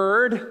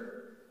word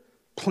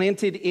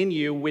planted in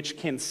you, which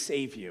can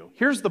save you.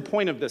 Here's the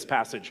point of this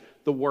passage,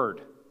 the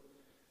word.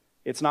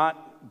 It's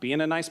not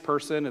being a nice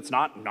person. It's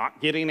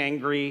not getting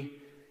angry.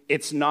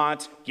 It's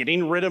not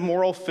getting rid of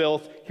moral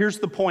filth. Here's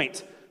the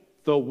point.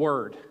 The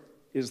word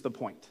is the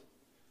point.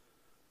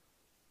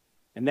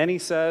 And then he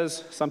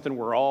says something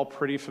we're all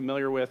pretty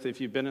familiar with if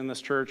you've been in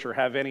this church or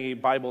have any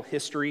Bible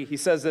history. He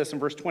says this in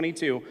verse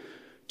 22,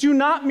 do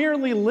not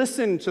merely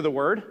listen to the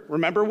word.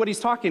 Remember what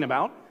he's talking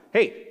about.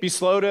 Hey, be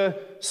slow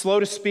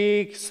to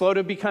speak, slow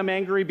to become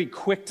angry, be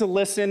quick to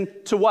listen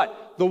to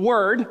what? The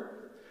word.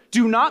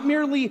 Do not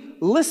merely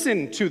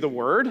listen to the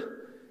word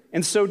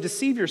and so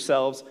deceive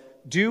yourselves.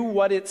 Do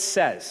what it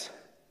says.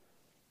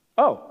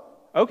 Oh,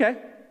 okay.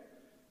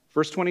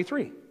 Verse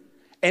 23.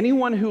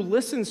 Anyone who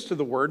listens to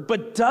the word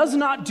but does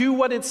not do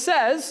what it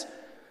says,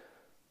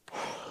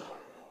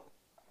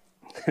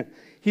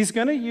 he's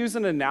going to use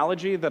an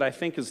analogy that I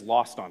think is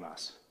lost on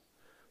us.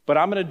 But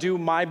I'm going to do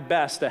my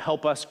best to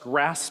help us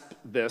grasp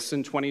this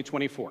in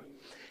 2024.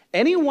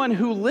 Anyone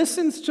who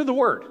listens to the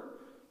word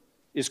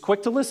is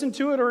quick to listen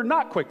to it or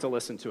not quick to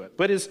listen to it,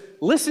 but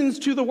listens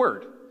to the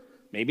word.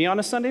 Maybe on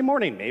a Sunday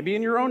morning, maybe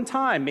in your own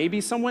time,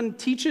 maybe someone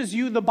teaches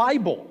you the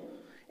Bible.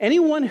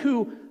 Anyone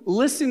who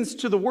listens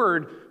to the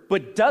word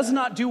but does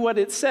not do what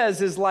it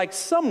says is like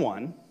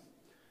someone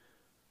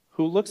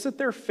who looks at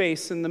their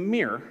face in the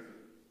mirror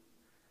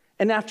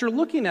and after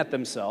looking at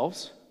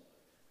themselves,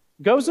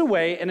 goes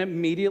away and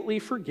immediately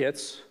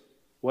forgets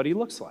what he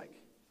looks like.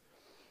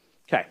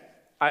 Okay,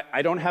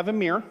 I don't have a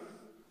mirror,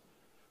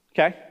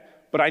 okay,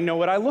 but I know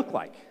what I look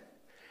like.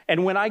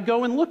 And when I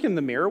go and look in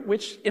the mirror,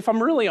 which, if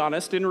I'm really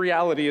honest, in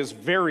reality is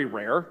very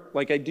rare,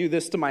 like I do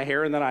this to my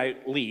hair and then I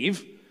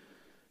leave,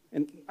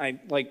 and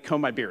I comb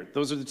my beard.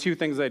 Those are the two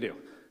things I do.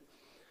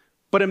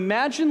 But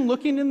imagine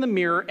looking in the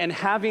mirror and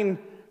having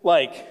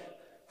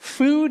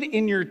food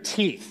in your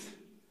teeth.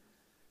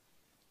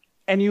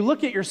 And you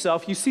look at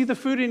yourself, you see the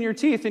food in your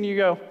teeth, and you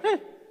go,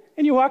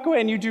 and you walk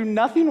away and you do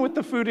nothing with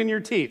the food in your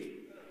teeth.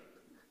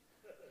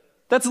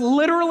 That's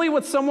literally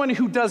what someone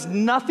who does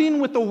nothing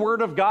with the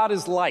Word of God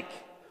is like.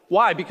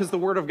 Why? Because the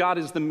Word of God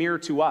is the mirror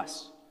to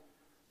us.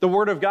 The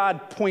Word of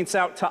God points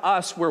out to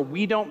us where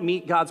we don't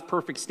meet God's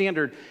perfect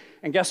standard.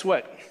 And guess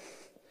what?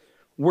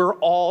 We're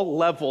all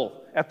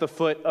level at the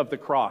foot of the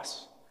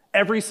cross.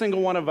 Every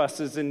single one of us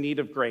is in need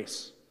of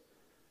grace.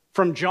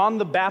 From John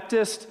the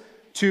Baptist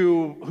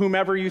to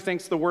whomever you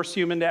think's the worst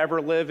human to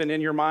ever live, and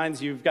in your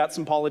minds, you've got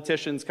some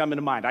politicians coming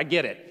to mind. I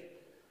get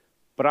it,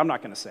 but I'm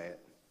not going to say it.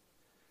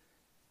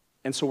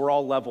 And so we're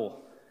all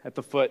level at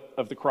the foot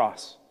of the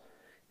cross.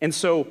 And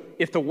so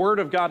if the word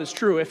of God is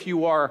true, if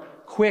you are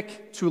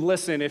quick to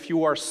listen, if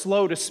you are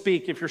slow to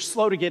speak, if you're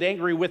slow to get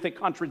angry with it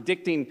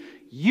contradicting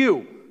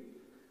you,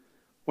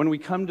 when we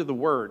come to the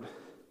word,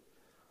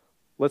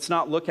 let's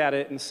not look at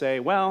it and say,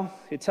 well,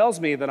 it tells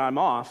me that I'm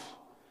off.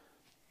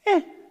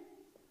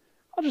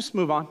 I'll just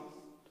move on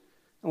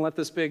and let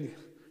this big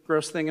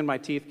gross thing in my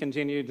teeth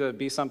continue to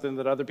be something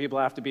that other people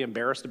have to be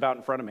embarrassed about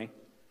in front of me.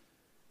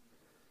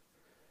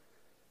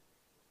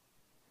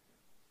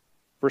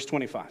 Verse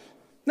 25.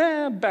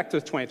 Back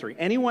to 23.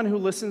 Anyone who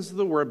listens to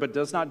the word but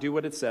does not do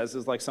what it says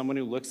is like someone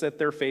who looks at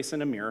their face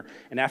in a mirror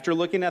and after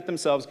looking at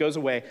themselves goes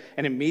away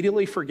and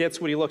immediately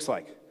forgets what he looks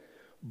like.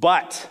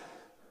 But,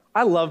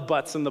 I love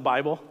buts in the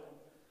Bible,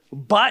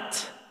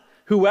 but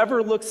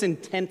whoever looks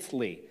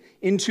intently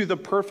into the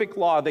perfect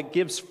law that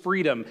gives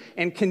freedom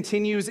and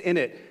continues in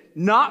it,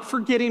 not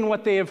forgetting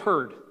what they have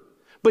heard,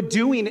 but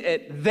doing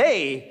it,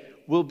 they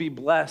will be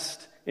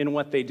blessed in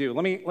what they do.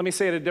 Let me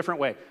say it a different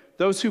way.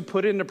 Those who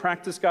put into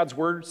practice God's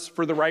words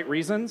for the right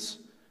reasons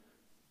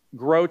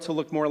grow to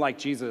look more like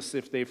Jesus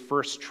if they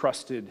first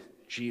trusted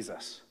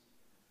Jesus.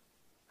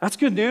 That's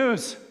good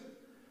news.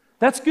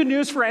 That's good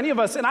news for any of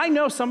us. And I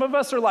know some of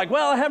us are like,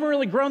 well, I haven't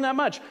really grown that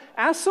much.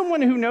 Ask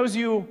someone who knows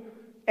you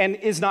and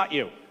is not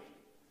you.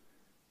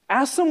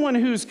 Ask someone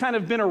who's kind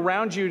of been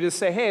around you to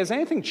say, hey, has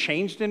anything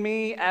changed in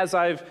me as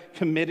I've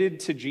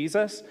committed to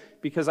Jesus?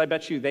 Because I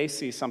bet you they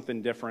see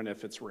something different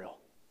if it's real.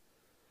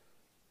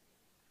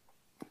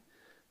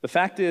 The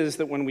fact is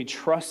that when we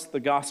trust the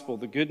gospel,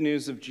 the good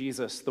news of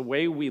Jesus, the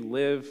way we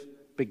live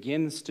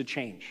begins to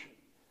change.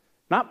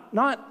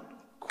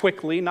 Not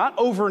quickly, not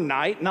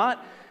overnight,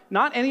 not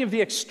any of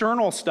the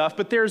external stuff,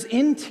 but there's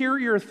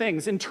interior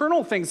things,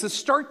 internal things that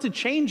start to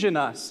change in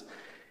us.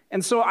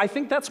 And so I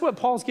think that's what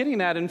Paul's getting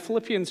at in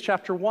Philippians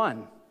chapter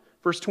 1,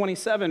 verse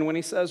 27, when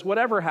he says,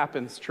 whatever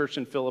happens, church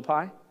in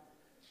Philippi,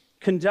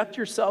 conduct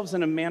yourselves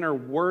in a manner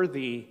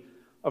worthy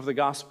of the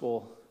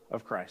gospel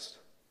of Christ.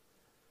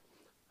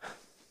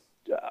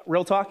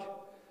 Real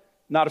talk,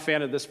 not a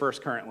fan of this verse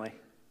currently.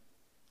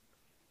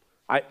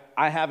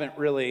 I haven't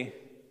really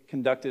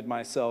conducted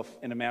myself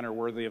in a manner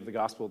worthy of the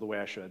gospel the way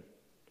I should.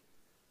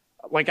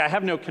 Like, I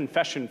have no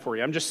confession for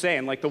you. I'm just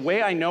saying, like, the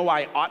way I know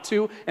I ought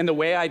to and the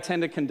way I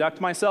tend to conduct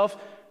myself,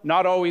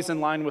 not always in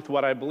line with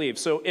what I believe.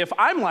 So if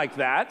I'm like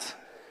that,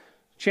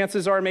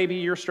 chances are maybe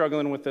you're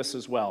struggling with this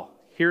as well.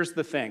 Here's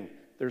the thing,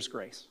 there's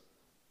grace.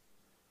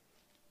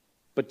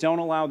 But don't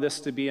allow this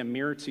to be a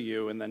mirror to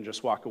you and then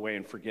just walk away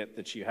and forget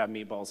that you have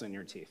meatballs in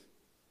your teeth.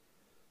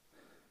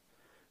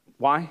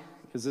 Why?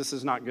 Because this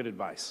is not good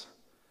advice.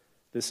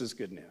 This is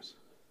good news.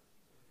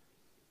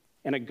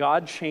 And a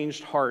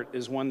God-changed heart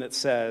is one that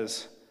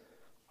says,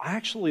 I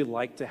actually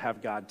like to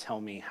have God tell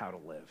me how to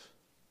live.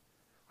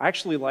 I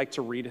actually like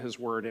to read his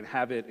word and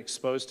have it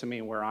exposed to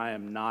me where I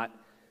am not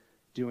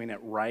doing it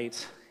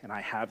right, and I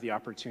have the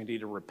opportunity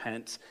to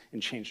repent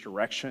and change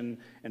direction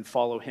and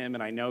follow him,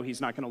 and I know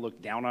he's not going to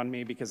look down on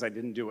me because I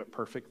didn't do it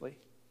perfectly.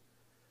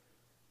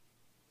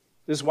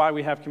 This is why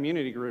we have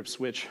community groups,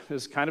 which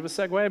is kind of a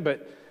segue,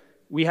 but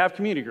we have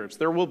community groups.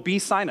 There will be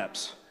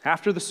signups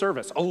after the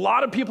service. A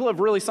lot of people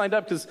have really signed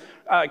up because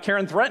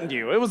Karen threatened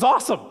you. It was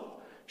awesome.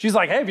 She's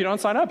like, hey, if you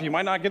don't sign up, you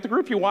might not get the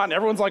group you want. And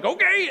everyone's like,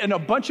 okay. And a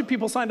bunch of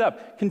people signed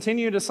up.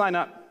 Continue to sign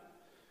up.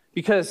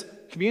 Because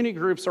community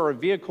groups are a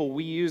vehicle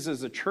we use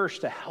as a church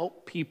to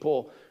help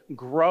people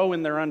grow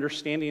in their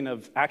understanding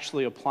of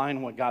actually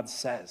applying what God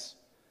says.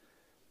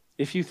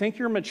 If you think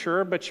you're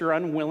mature, but you're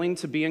unwilling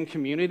to be in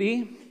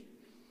community,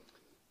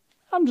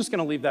 I'm just going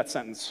to leave that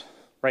sentence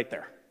right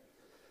there.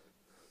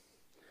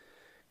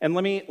 And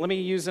let me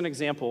use an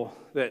example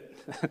that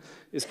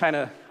is kind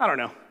of, I don't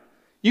know.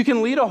 You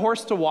can lead a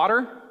horse to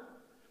water,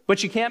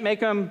 but you can't make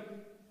him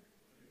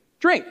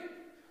drink.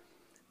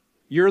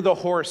 You're the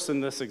horse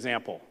in this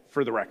example,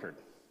 for the record.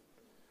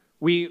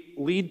 We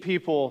lead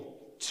people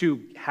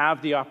to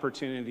have the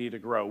opportunity to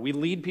grow. We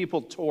lead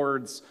people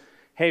towards,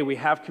 hey, we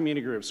have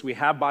community groups, we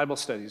have Bible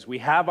studies, we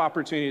have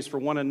opportunities for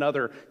one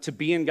another to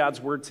be in God's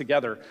word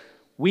together.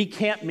 We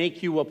can't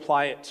make you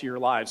apply it to your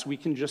lives. We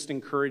can just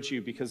encourage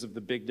you because of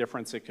the big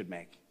difference it could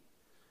make.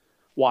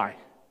 Why?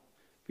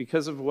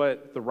 Because of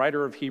what the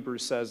writer of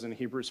Hebrews says in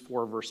Hebrews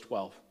 4, verse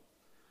 12.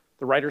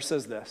 The writer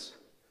says this,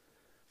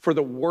 for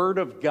the word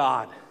of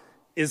God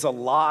is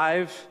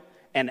alive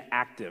and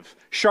active,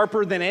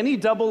 sharper than any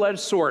double-edged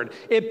sword.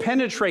 It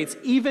penetrates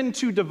even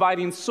to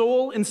dividing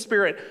soul and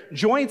spirit,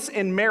 joints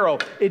and marrow.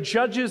 It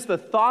judges the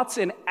thoughts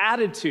and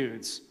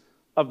attitudes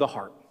of the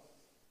heart.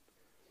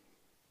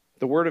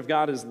 The word of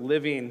God is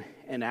living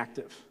and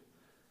active.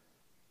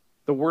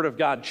 The word of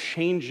God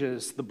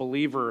changes the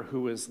believer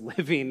who is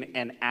living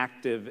and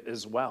active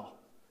as well.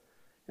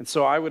 And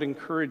so I would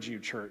encourage you,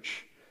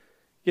 church,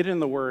 Get in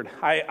the Word.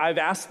 I've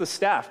asked the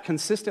staff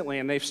consistently,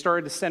 and they've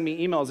started to send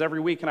me emails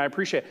every week, and I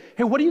appreciate it.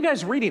 Hey, what are you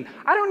guys reading?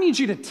 I don't need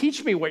you to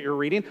teach me what you're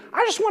reading.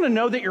 I just want to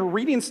know that you're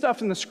reading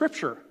stuff in the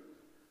Scripture.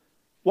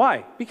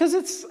 Why? Because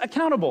it's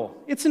accountable.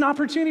 It's an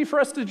opportunity for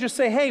us to just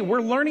say, hey,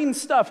 we're learning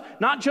stuff,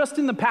 not just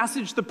in the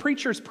passage the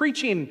preacher's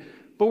preaching,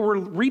 but we're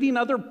reading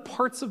other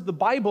parts of the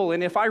Bible.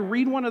 And if I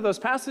read one of those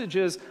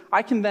passages,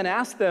 I can then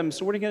ask them,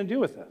 so what are you going to do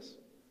with this?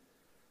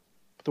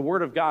 The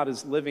Word of God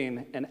is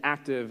living and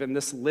active, and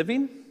this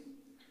living,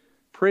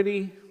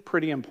 pretty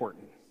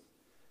important.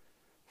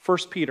 1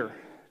 Peter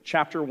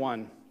chapter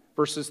 1,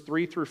 verses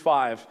 3 through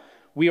 5.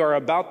 We are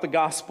about the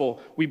gospel.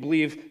 We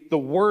believe the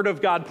Word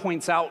of God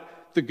points out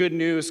the good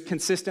news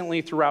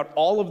consistently throughout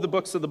all of the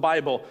books of the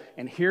Bible.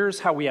 And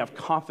here's how we have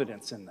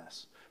confidence in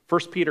this.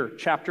 1 Peter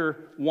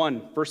chapter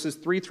 1, verses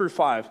 3 through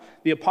 5.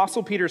 The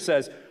Apostle Peter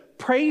says,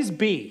 "Praise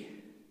be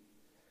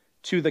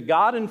to the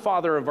God and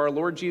Father of our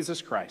Lord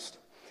Jesus Christ.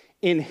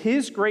 In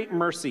his great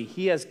mercy,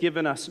 he has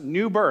given us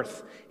new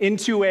birth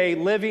into a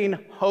living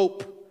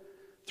hope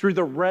through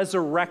the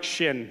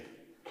resurrection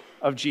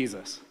of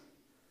Jesus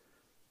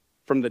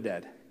from the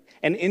dead,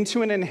 and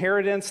into an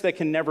inheritance that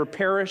can never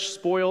perish,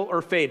 spoil,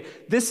 or fade.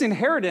 This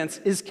inheritance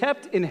is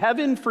kept in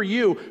heaven for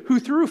you, who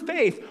through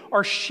faith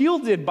are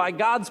shielded by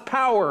God's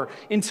power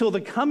until the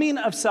coming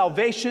of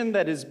salvation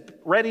that is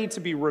ready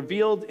to be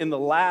revealed in the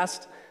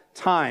last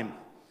time."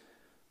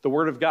 The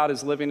Word of God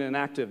is living and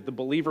active. The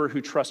believer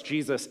who trusts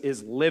Jesus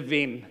is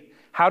living.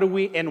 How do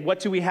we, and what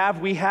do we have?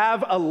 We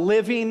have a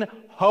living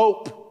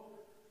hope,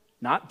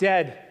 not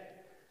dead.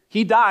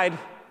 He died,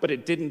 but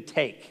it didn't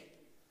take.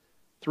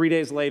 3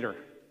 days later,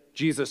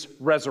 Jesus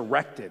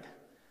resurrected.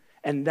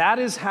 And that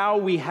is how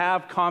we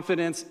have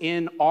confidence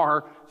in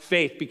our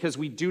faith, because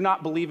we do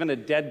not believe in a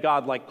dead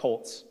God like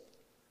cults.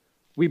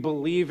 We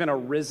believe in a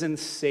risen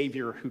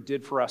Savior who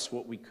did for us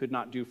what we could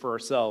not do for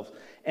ourselves.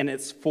 And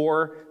it's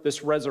for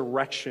this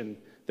resurrection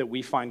that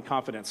we find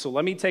confidence. So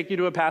let me take you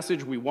to a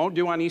passage we won't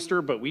do on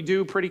Easter, but we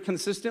do pretty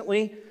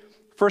consistently.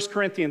 1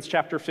 Corinthians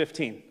chapter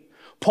 15.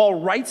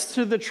 Paul writes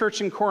to the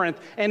church in Corinth,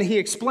 and he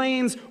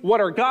explains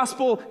what our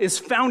gospel is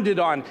founded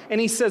on.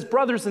 And he says,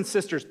 brothers and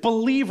sisters,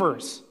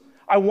 believers,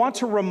 I want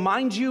to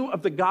remind you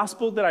of the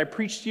gospel that I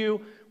preached to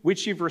you,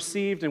 which you've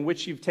received and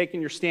which you've taken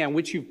your stand,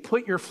 which you've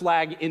put your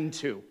flag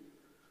into.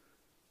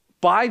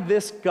 By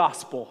this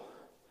gospel,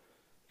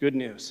 good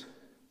news,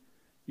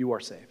 you are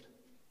saved.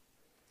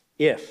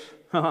 If,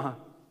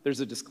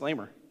 there's a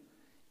disclaimer,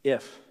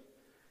 if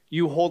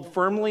you hold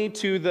firmly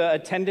to the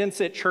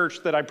attendance at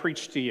church that I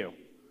preached to you,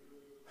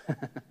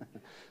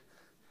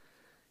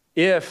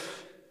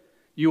 if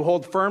you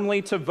hold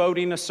firmly to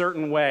voting a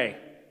certain way,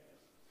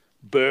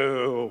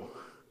 boo.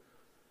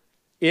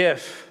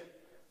 If,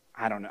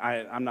 I don't know,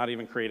 I'm not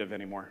even creative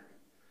anymore.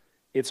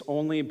 It's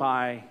only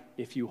by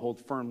if you hold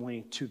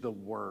firmly to the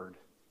word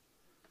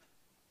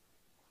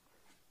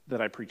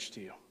that I preach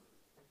to you.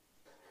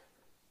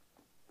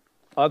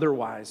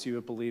 Otherwise, you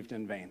have believed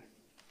in vain.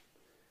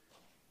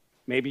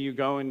 Maybe you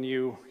go and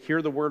you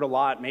hear the word a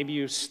lot. Maybe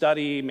you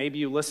study. Maybe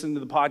you listen to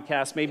the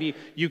podcast. Maybe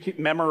you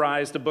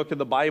memorized a book of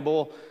the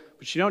Bible,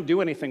 but you don't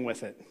do anything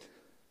with it.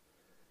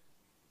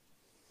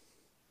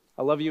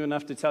 I love you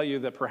enough to tell you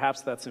that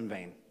perhaps that's in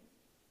vain.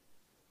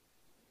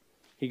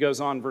 He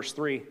goes on, verse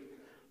 3.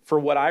 For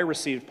what I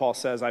received, Paul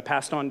says, I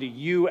passed on to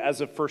you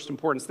as of first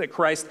importance, that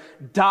Christ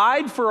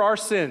died for our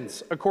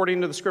sins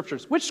according to the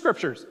Scriptures. Which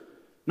Scriptures?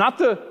 Not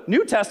the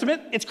New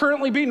Testament. It's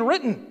currently being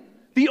written.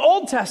 The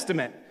Old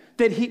Testament.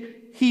 That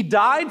he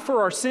died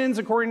for our sins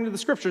according to the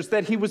Scriptures.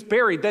 That he was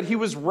buried. That he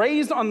was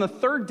raised on the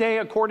third day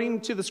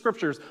according to the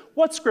Scriptures.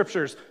 What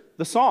Scriptures?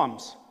 The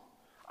Psalms.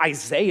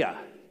 Isaiah.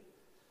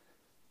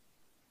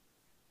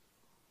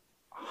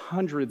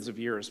 Hundreds of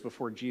years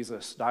before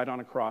Jesus died on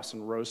a cross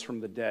and rose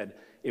from the dead,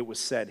 it was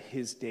said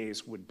his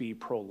days would be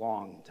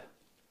prolonged.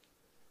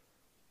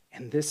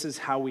 And this is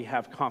how we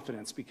have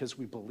confidence, because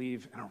we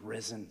believe in a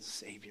risen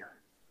Savior.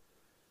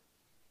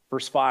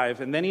 Verse 5,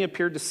 and then he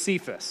appeared to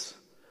Cephas,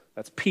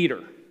 that's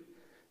Peter,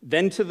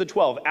 then to the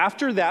 12.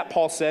 After that,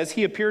 Paul says,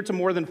 he appeared to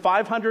more than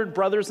 500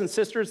 brothers and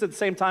sisters at the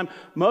same time,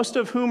 most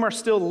of whom are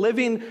still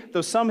living,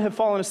 though some have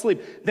fallen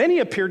asleep. Then he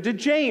appeared to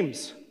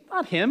James,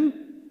 not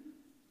him,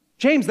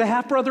 James, the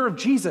half-brother of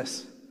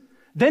Jesus.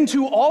 Then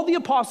to all the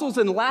apostles,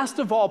 and last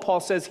of all, Paul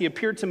says, he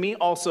appeared to me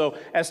also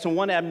as to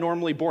one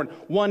abnormally born,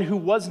 one who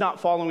was not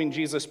following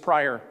Jesus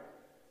prior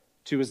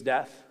to his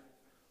death,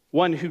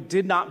 one who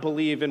did not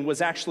believe and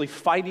was actually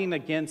fighting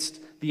against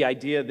the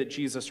idea that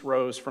Jesus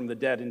rose from the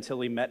dead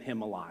until he met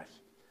him alive.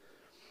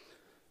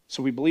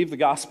 So we believe the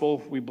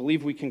gospel. We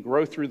believe we can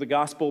grow through the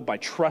gospel by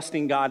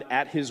trusting God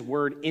at his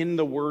word, in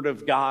the word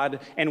of God,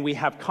 and we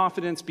have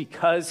confidence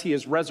because he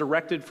is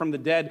resurrected from the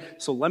dead.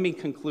 So let me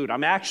conclude.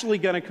 I'm actually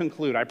going to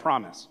conclude, I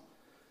promise.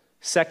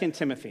 2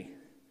 Timothy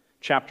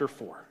chapter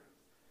 4.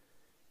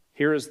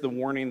 Here is the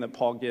warning that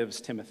Paul gives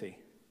Timothy.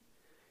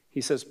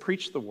 He says,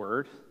 preach the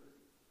word.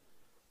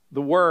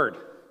 The word.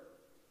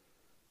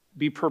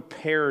 Be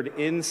prepared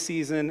in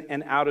season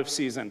and out of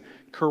season.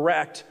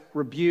 Correct,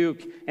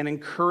 rebuke, and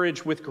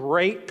encourage with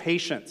great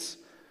patience.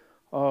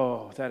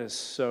 Oh, that is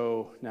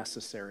so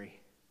necessary.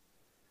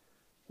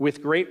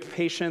 With great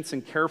patience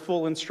and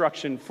careful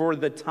instruction, for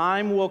the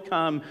time will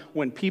come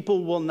when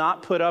people will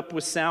not put up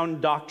with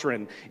sound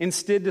doctrine.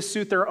 Instead, to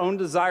suit their own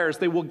desires,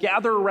 they will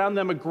gather around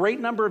them a great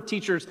number of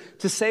teachers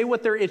to say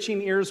what their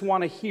itching ears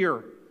want to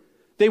hear.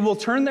 They will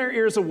turn their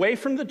ears away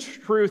from the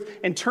truth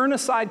and turn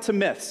aside to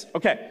myths.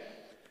 Okay,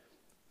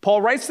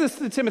 Paul writes this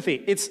to Timothy.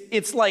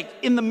 It's like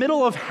in the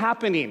middle of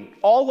happening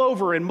all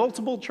over in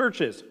multiple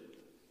churches.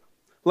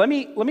 Let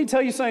me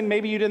tell you something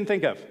maybe you didn't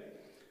think of.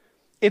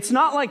 It's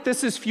not like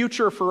this is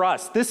future for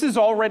us. This has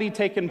already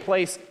taken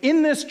place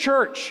in this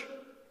church.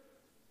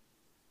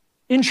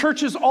 In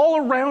churches all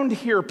around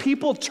here,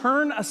 people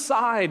turn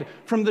aside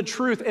from the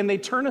truth and they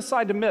turn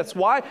aside to myths.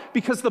 Why?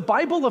 Because the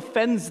Bible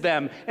offends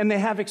them and they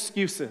have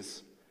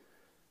excuses.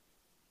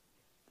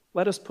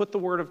 Let us put the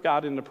Word of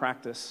God into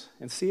practice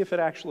and see if it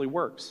actually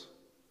works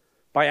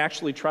by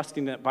actually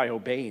trusting it, by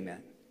obeying it.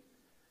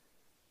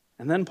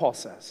 And then Paul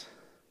says,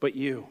 but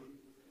you,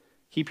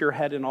 keep your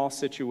head in all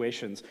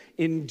situations.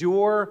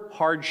 Endure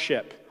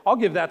hardship. I'll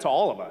give that to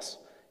all of us.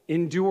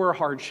 Endure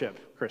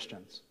hardship,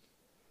 Christians.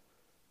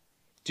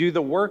 Do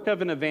the work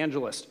of an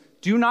evangelist.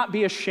 Do not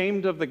be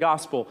ashamed of the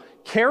gospel.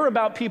 Care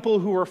about people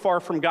who are far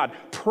from God.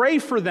 Pray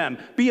for them.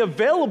 Be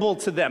available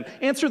to them.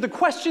 Answer the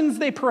questions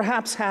they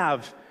perhaps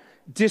have.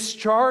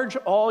 Discharge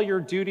all your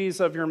duties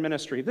of your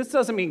ministry. This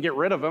doesn't mean get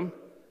rid of them.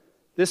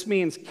 This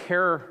means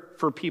care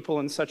for people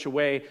in such a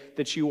way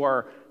that you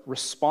are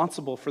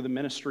responsible for the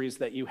ministries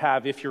that you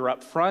have. If you're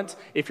up front,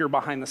 if you're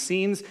behind the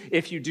scenes,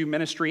 if you do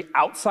ministry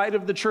outside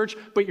of the church,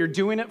 but you're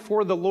doing it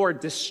for the Lord,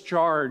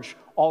 discharge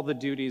all the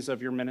duties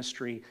of your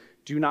ministry.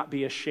 Do not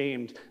be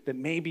ashamed that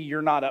maybe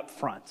you're not up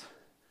front.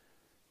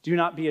 Do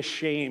not be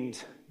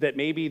ashamed that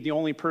maybe the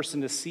only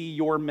person to see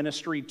your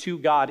ministry to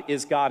God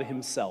is God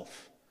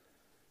himself.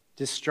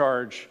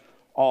 Discharge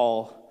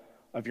all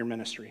of your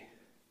ministry.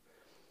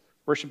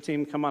 Worship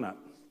team, come on up.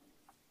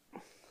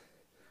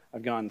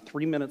 I've gone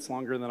 3 minutes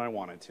longer than I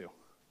wanted to.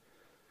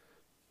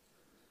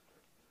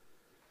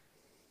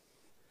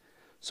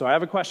 So I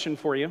have a question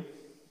for you.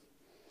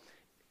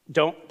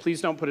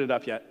 Please don't put it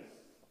up yet.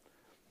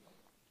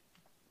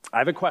 I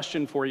have a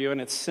question for you,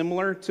 and it's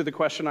similar to the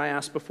question I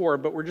asked before,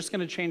 but we're just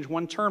going to change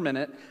one term in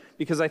it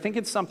because I think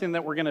it's something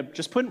that we're going to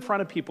just put in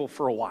front of people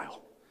for a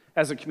while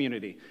as a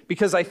community.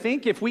 Because I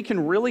think if we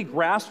can really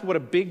grasp what a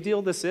big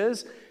deal this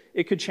is,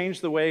 it could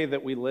change the way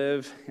that we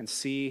live and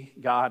see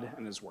God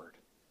and his word.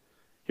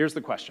 Here's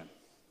the question.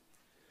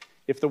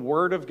 If the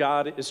word of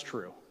God is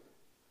true,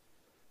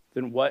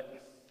 then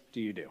what do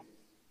you do?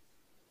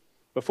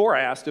 Before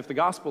I asked if the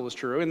gospel is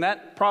true, and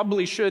that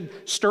probably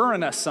should stir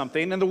in us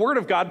something, and the word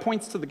of God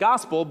points to the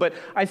gospel, but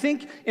I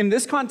think in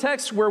this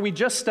context where we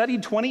just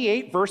studied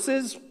 28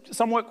 verses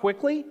somewhat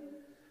quickly,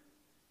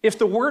 if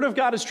the word of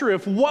God is true,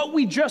 if what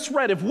we just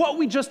read, if what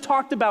we just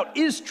talked about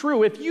is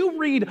true, if you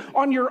read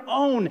on your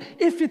own,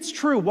 if it's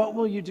true, what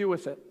will you do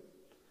with it?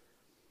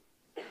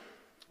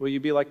 Will you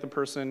be like the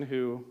person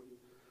who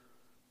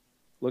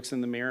looks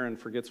in the mirror and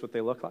forgets what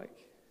they look like?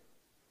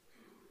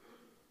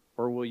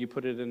 Or will you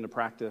put it into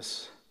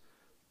practice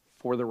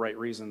for the right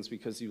reasons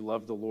because you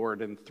love the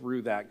Lord, and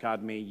through that,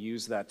 God may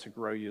use that to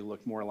grow you to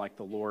look more like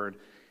the Lord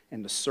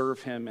and to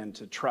serve him and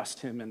to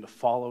trust him and to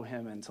follow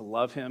him and to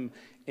love him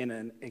in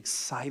an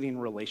exciting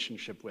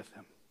relationship with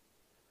him?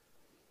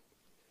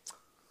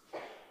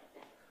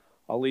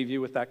 I'll leave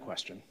you with that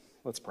question.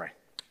 Let's pray.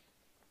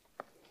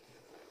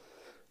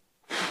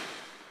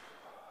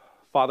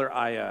 Father,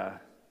 I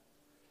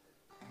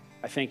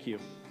thank you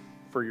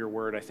for your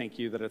word. I thank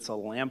you that it's a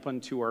lamp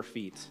unto our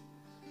feet,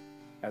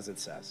 as it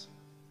says.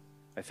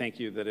 I thank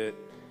you that it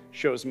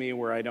shows me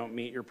where I don't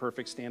meet your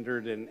perfect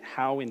standard and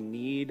how in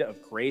need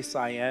of grace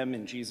I am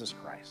in Jesus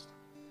Christ.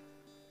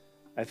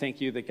 I thank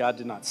you that God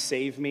did not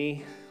save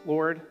me,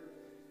 Lord,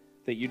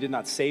 that you did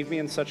not save me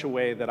in such a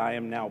way that I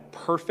am now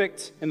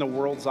perfect in the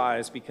world's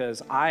eyes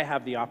because I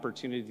have the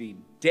opportunity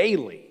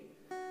daily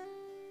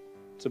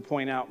to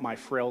point out my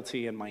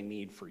frailty and my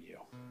need for you.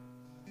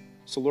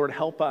 So Lord,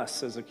 help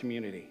us as a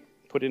community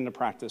put into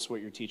practice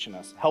what you're teaching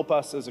us. Help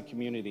us as a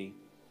community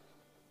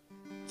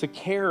to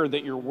care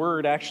that your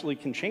word actually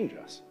can change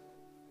us.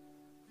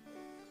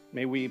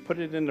 May we put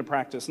it into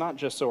practice, not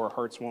just so our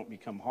hearts won't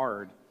become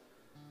hard,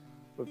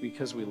 but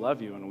because we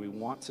love you and we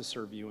want to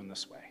serve you in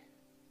this way.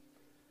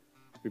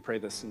 We pray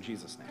this in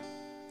Jesus' name.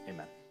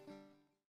 Amen.